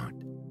every note.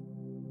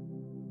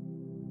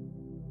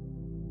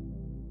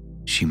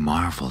 She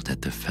marveled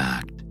at the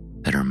fact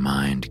that her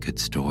mind could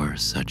store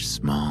such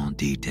small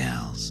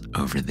details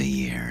over the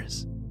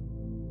years.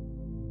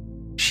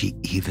 She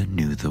even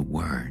knew the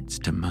words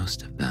to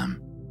most of them.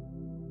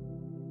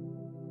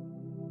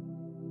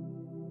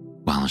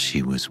 While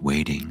she was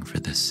waiting for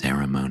the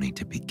ceremony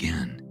to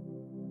begin,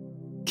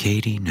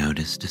 Katy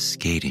noticed a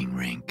skating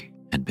rink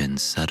had been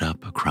set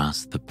up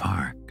across the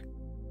park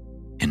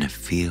in a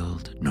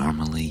field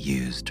normally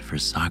used for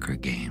soccer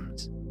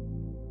games.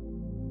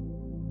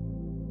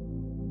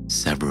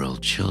 Several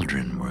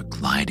children were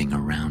gliding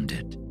around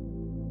it,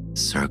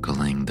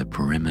 circling the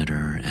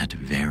perimeter at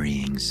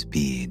varying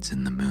speeds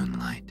in the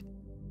moonlight.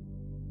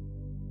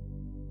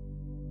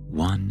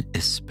 One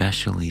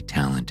especially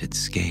talented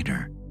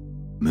skater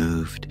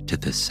moved to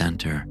the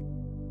center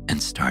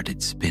and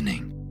started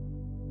spinning,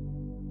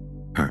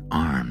 her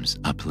arms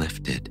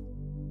uplifted.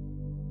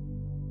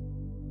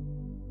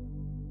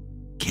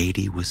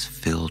 Katy was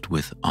filled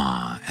with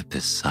awe at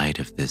the sight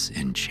of this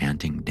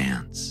enchanting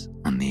dance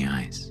on the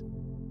ice.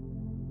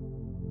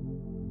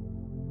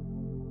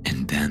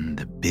 And then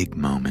the big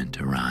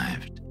moment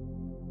arrived.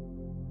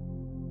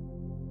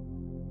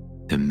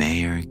 The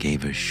mayor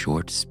gave a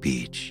short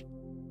speech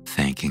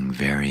thanking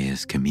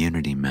various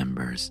community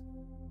members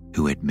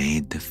who had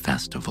made the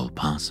festival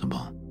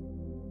possible.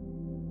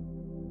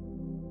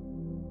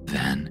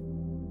 Then,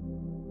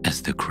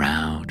 as the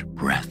crowd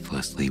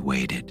breathlessly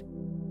waited,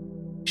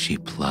 she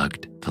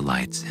plugged the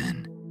lights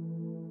in.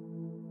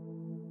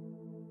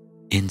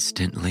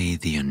 Instantly,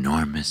 the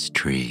enormous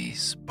tree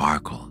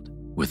sparkled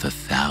with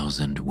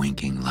 1,000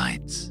 winking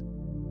lights.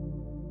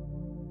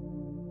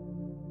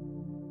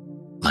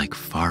 Like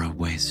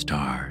faraway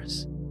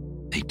stars,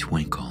 they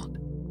twinkled,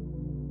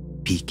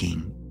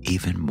 peeking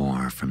even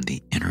more from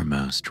the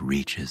innermost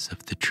reaches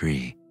of the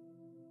tree.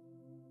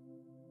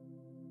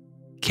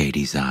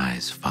 Katy's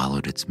eyes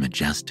followed its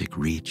majestic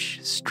reach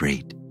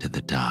straight to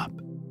the top,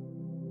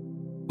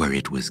 where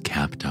it was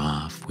capped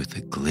off with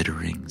a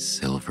glittering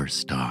silver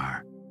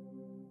star.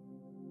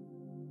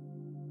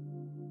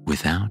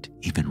 Without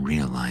even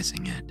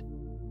realizing it,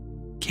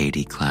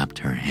 Katy clapped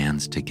her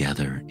hands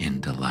together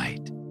in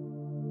delight.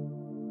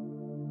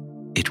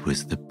 It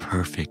was the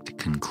perfect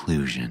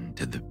conclusion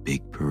to the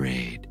big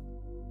parade.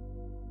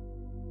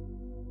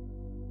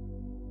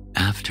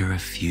 After a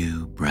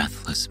few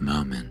breathless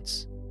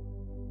moments,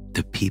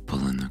 the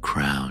people in the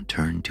crowd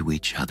turned to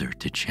each other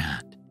to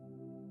chat,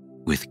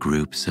 with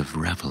groups of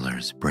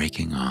revelers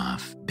breaking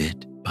off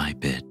bit by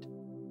bit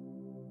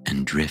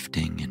and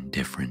drifting in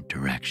different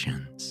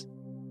directions.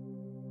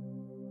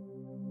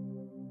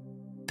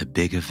 The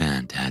big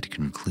event had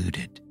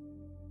concluded,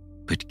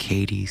 but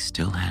Katy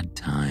still had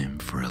time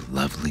for a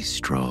lovely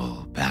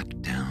stroll back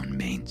down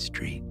Main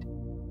Street.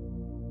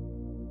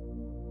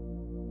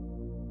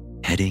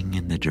 Heading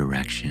in the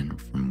direction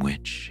from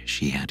which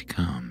she had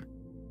come,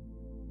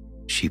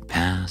 she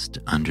passed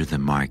under the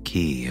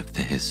marquee of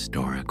the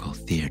historical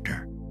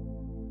theater.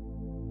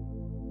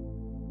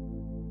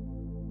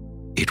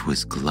 It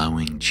was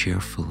glowing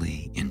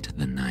cheerfully into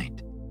the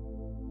night,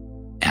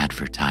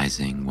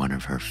 advertising one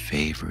of her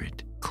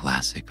favorite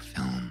classic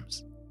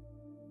films.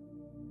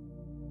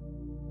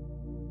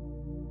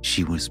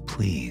 She was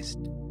pleased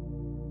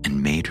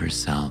and made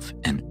herself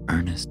an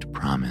earnest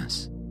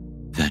promise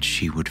that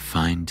she would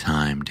find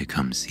time to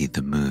come see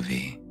the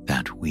movie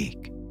that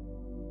week.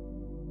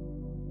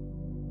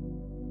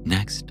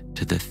 Next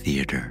to the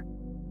theater,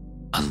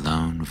 a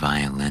lone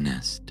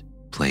violinist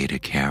played a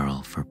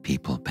carol for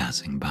people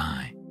passing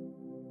by.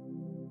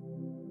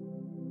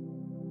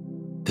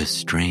 The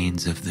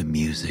strains of the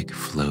music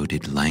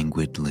floated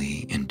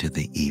languidly into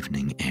the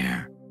evening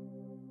air.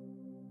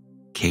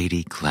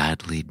 Katy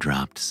gladly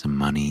dropped some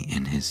money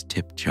in his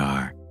tip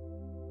jar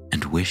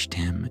and wished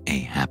him a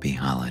happy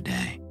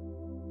holiday.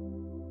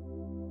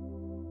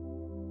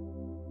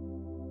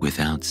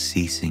 Without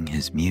ceasing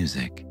his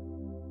music,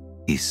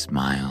 he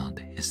smiled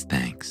his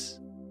thanks.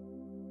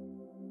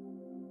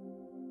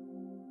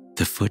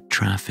 The foot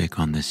traffic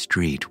on the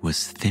street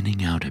was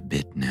thinning out a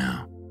bit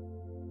now,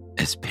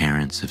 as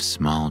parents of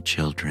small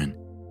children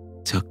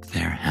took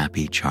their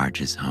happy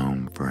charges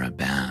home for a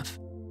bath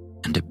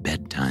and a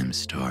bedtime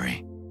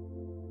story.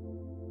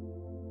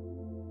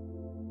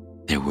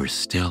 There were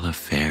still a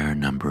fair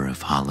number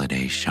of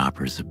holiday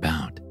shoppers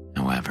about,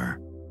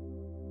 however,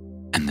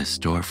 and the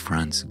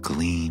storefronts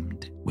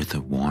gleamed with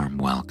a warm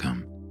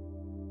welcome,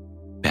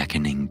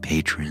 beckoning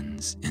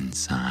patrons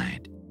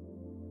inside.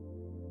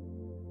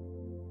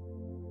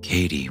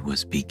 Katy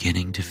was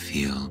beginning to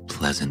feel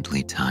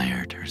pleasantly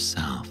tired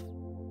herself,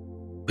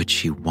 but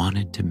she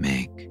wanted to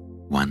make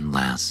one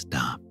last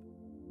stop.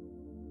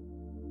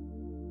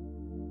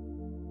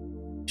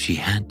 She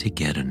had to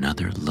get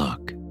another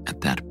look at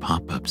that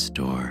pop-up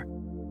store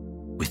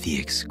with the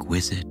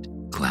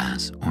exquisite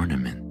glass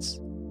ornaments.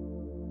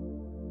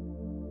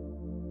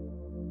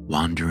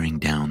 Wandering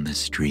down the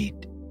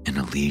street in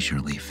a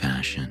leisurely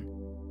fashion,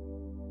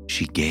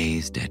 she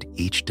gazed at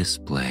each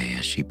display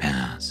as she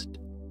passed.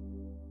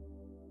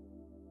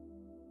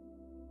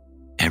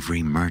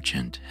 Every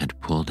merchant had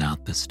pulled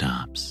out the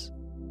stops.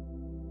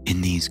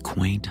 In these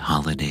quaint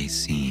holiday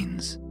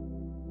scenes,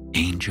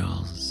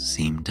 angels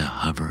seemed to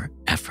hover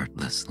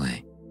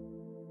effortlessly.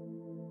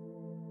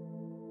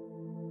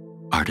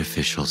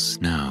 Artificial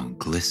snow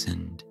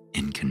glistened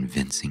in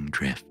convincing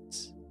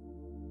drifts.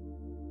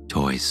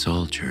 Toy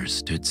soldiers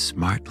stood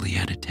smartly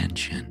at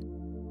attention.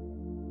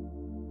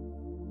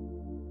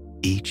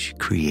 Each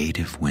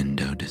creative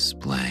window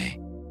display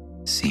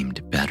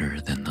seemed better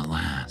than the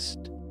last.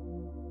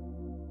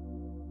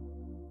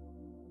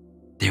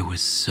 There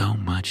was so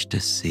much to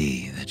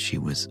see that she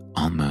was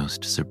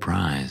almost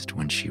surprised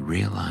when she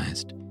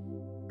realized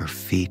her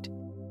feet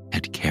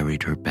had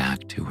carried her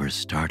back to her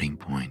starting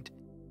point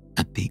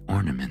at the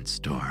ornament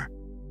store.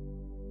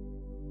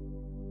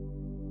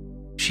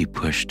 She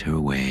pushed her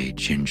way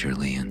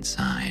gingerly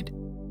inside,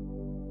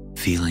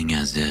 feeling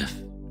as if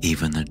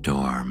even the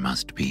door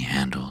must be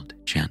handled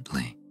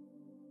gently.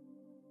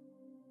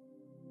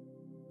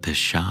 The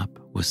shop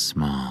was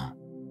small,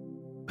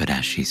 but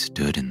as she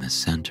stood in the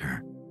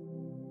center,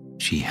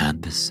 she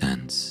had the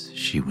sense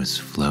she was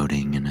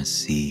floating in a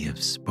sea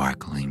of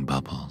sparkling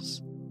bubbles.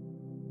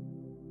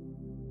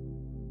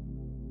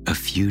 A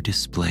few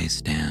display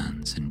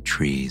stands and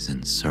trees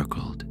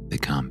encircled the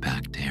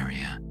compact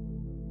area.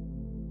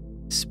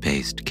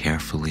 Spaced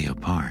carefully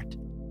apart,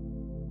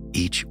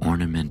 each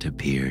ornament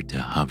appeared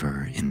to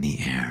hover in the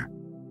air,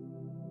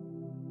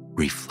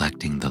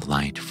 reflecting the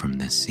light from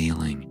the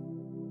ceiling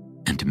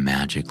and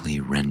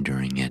magically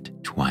rendering it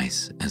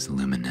twice as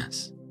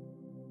luminous.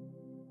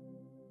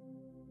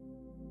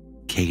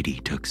 Katy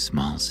took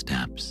small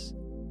steps,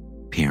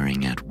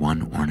 peering at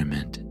one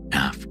ornament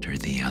after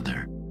the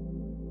other.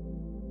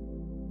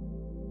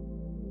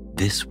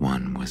 This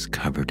one was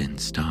covered in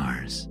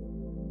stars.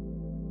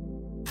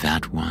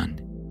 That one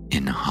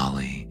in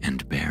holly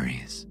and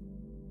berries.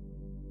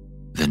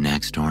 The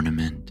next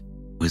ornament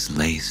was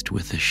laced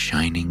with a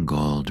shining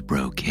gold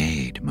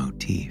brocade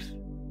motif.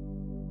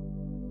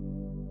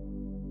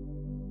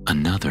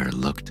 Another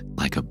looked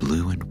like a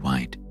blue and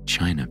white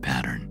china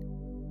pattern.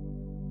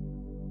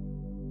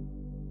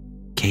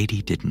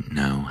 Katy didn't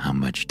know how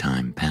much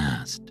time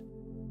passed,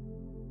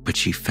 but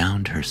she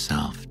found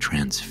herself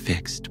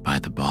transfixed by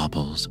the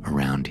baubles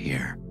around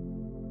here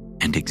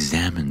and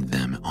examined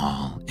them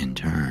all in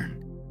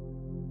turn.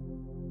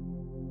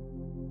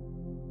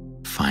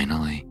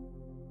 Finally,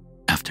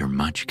 after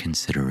much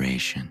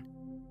consideration,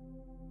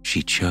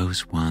 she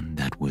chose one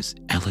that was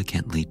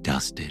elegantly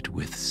dusted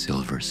with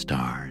silver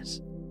stars.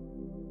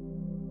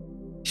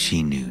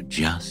 She knew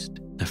just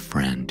the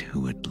friend who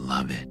would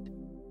love it.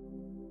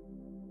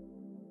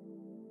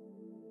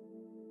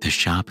 The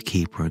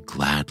shopkeeper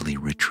gladly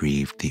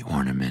retrieved the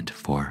ornament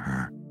for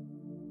her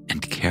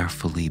and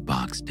carefully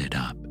boxed it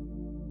up,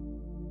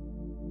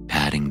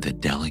 patting the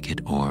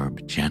delicate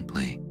orb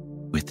gently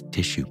with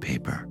tissue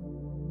paper.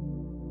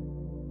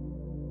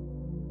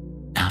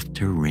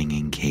 After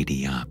ringing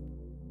Katy up,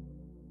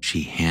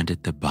 she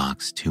handed the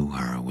box to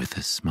her with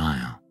a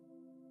smile,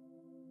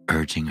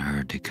 urging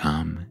her to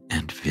come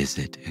and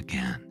visit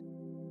again.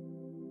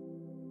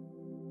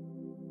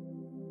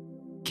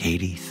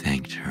 Katy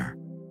thanked her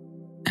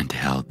and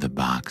held the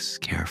box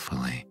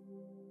carefully.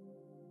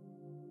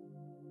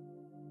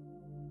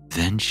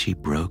 Then she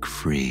broke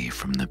free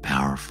from the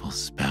powerful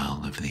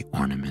spell of the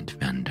ornament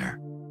vendor,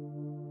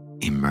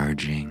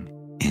 emerging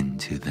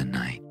into the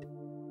night.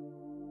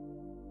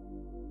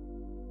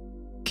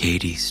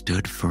 Katy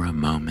stood for a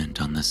moment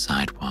on the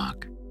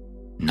sidewalk,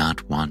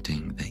 not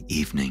wanting the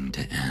evening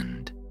to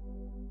end.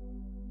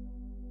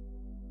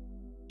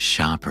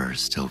 Shoppers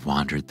still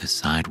wandered the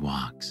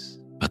sidewalks,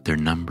 but their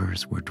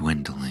numbers were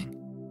dwindling.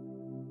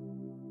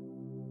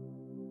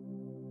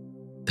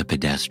 The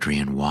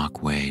pedestrian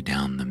walkway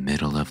down the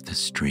middle of the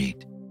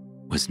street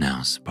was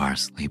now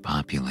sparsely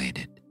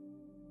populated.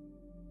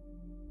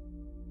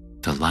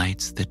 The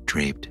lights that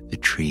draped the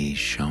trees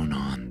shone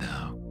on,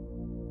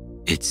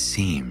 though. It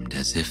seemed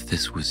as if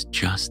this was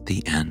just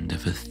the end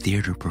of a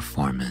theater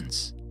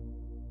performance,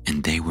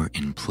 and they were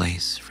in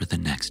place for the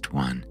next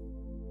one.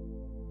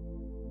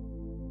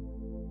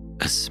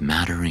 A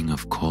smattering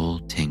of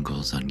cold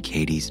tingles on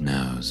Katy's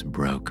nose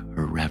broke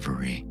her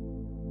reverie.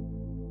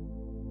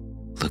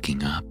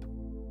 Looking up,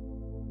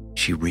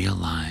 she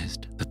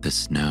realized that the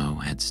snow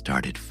had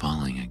started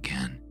falling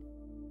again.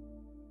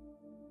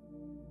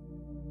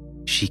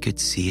 She could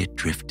see it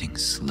drifting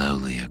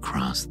slowly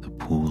across the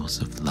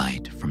pools of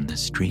light from the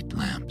street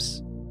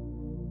lamps,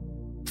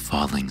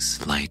 falling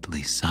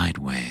slightly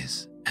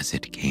sideways as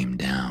it came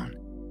down.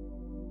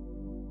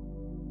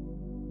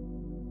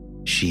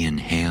 She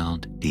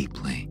inhaled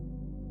deeply,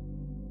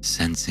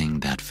 sensing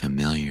that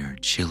familiar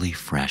chilly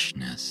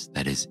freshness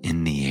that is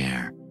in the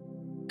air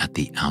at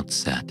the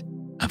outset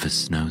of a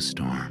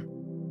snowstorm.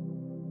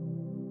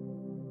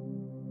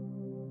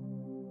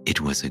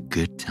 It was a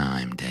good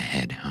time to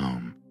head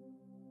home.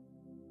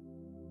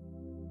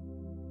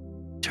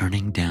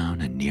 Turning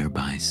down a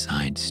nearby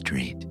side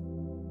street,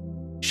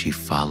 she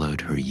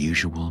followed her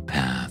usual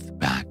path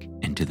back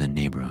into the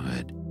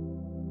neighborhood,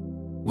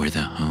 where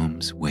the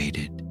homes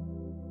waited,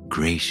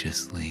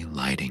 graciously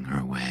lighting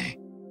her way.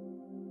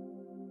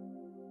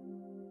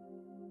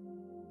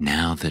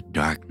 Now that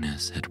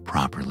darkness had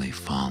properly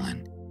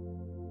fallen,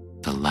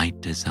 the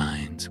light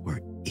designs were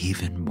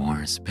even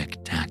more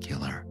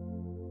spectacular.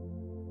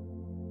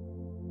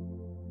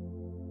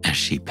 As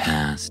she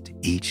passed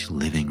each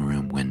living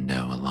room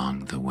window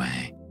along the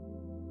way,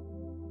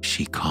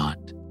 she caught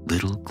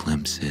little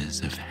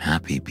glimpses of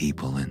happy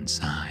people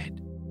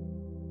inside.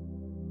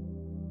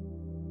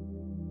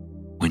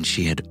 When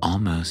she had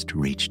almost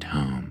reached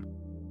home,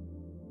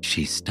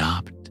 she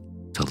stopped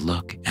to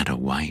look at a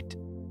white,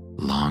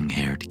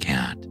 long-haired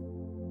cat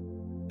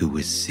who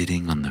was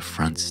sitting on the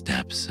front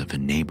steps of a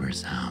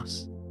neighbor's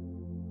house.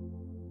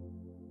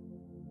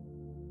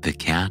 The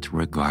cat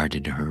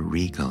regarded her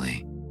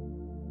regally,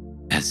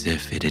 as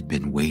if it had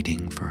been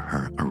waiting for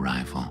her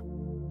arrival.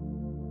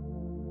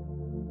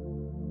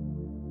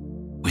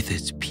 With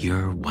its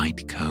pure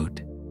white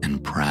coat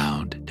and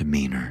proud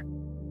demeanor,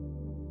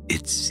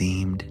 it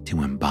seemed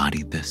to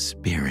embody the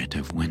spirit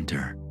of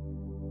winter.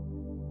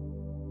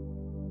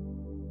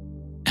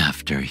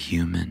 After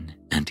human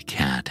and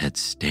cat had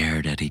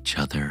stared at each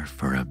other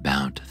for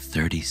about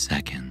 30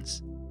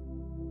 seconds,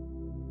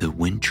 the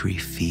wintry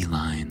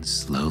feline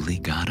slowly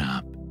got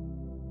up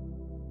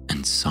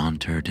and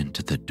sauntered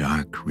into the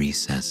dark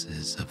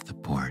recesses of the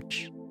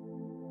porch,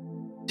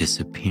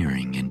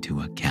 disappearing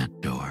into a cat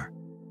door.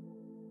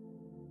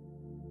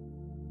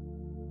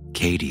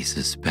 Katy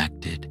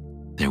suspected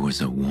there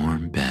was a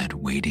warm bed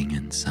waiting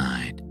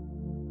inside.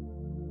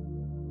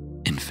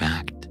 In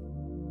fact,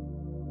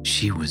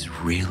 she was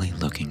really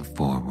looking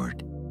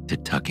forward to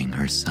tucking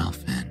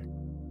herself in.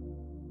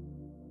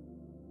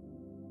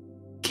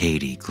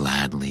 Katy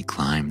gladly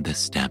climbed the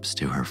steps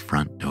to her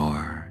front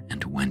door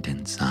and went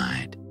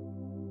inside.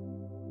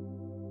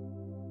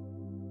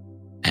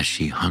 As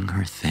she hung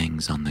her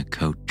things on the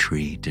coat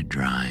tree to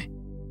dry,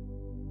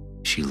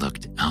 she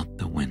looked out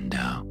the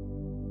window.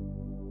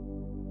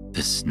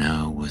 The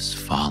snow was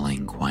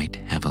falling quite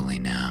heavily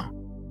now.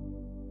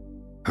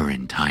 Her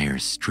entire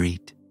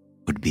street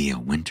would be a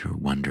winter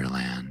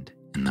wonderland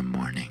in the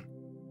morning.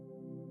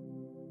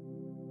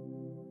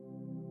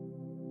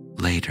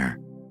 Later,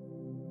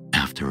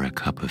 after a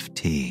cup of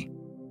tea,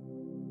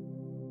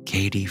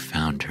 Katy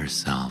found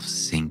herself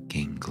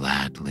sinking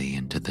gladly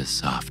into the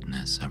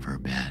softness of her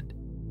bed.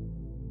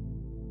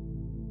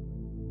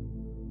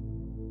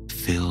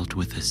 Filled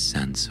with a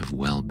sense of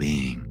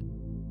well-being,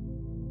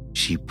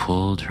 she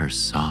pulled her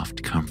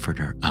soft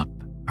comforter up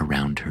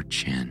around her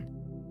chin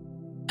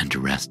and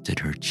rested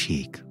her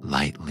cheek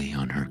lightly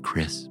on her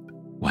crisp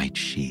white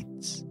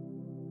sheets.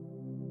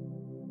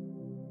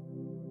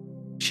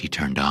 She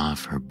turned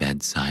off her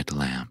bedside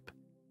lamp,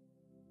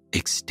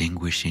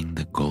 extinguishing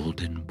the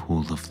golden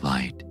pool of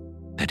light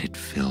that had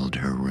filled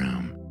her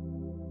room.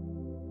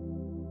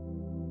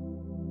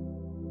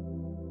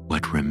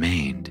 What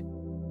remained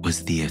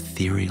was the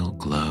ethereal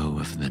glow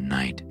of the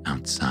night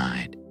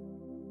outside,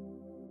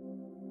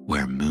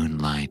 where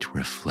moonlight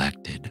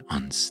reflected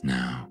on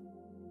snow.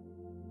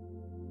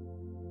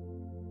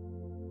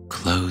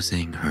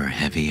 Closing her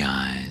heavy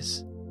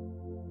eyes,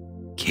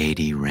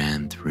 Katy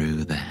ran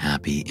through the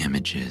happy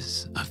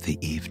images of the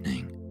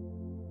evening.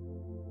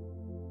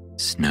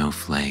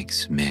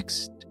 Snowflakes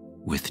mixed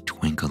with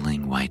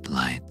twinkling white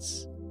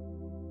lights.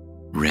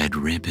 Red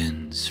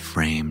ribbons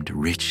framed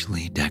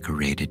richly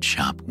decorated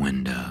shop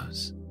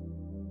windows.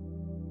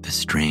 The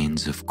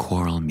strains of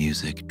choral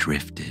music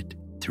drifted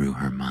through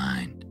her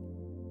mind.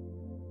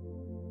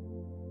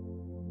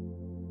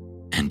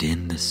 And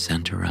in the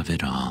center of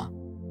it all,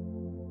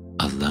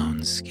 a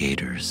lone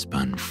skater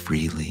spun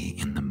freely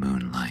in the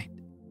moonlight.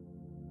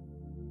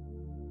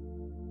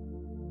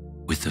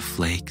 With the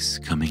flakes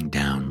coming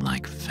down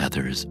like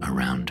feathers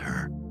around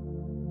her,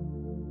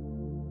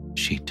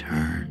 she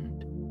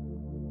turned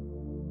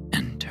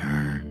and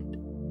turned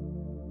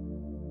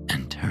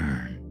and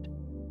turned.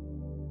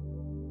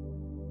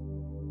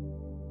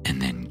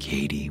 And then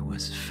Katy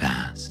was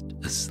fast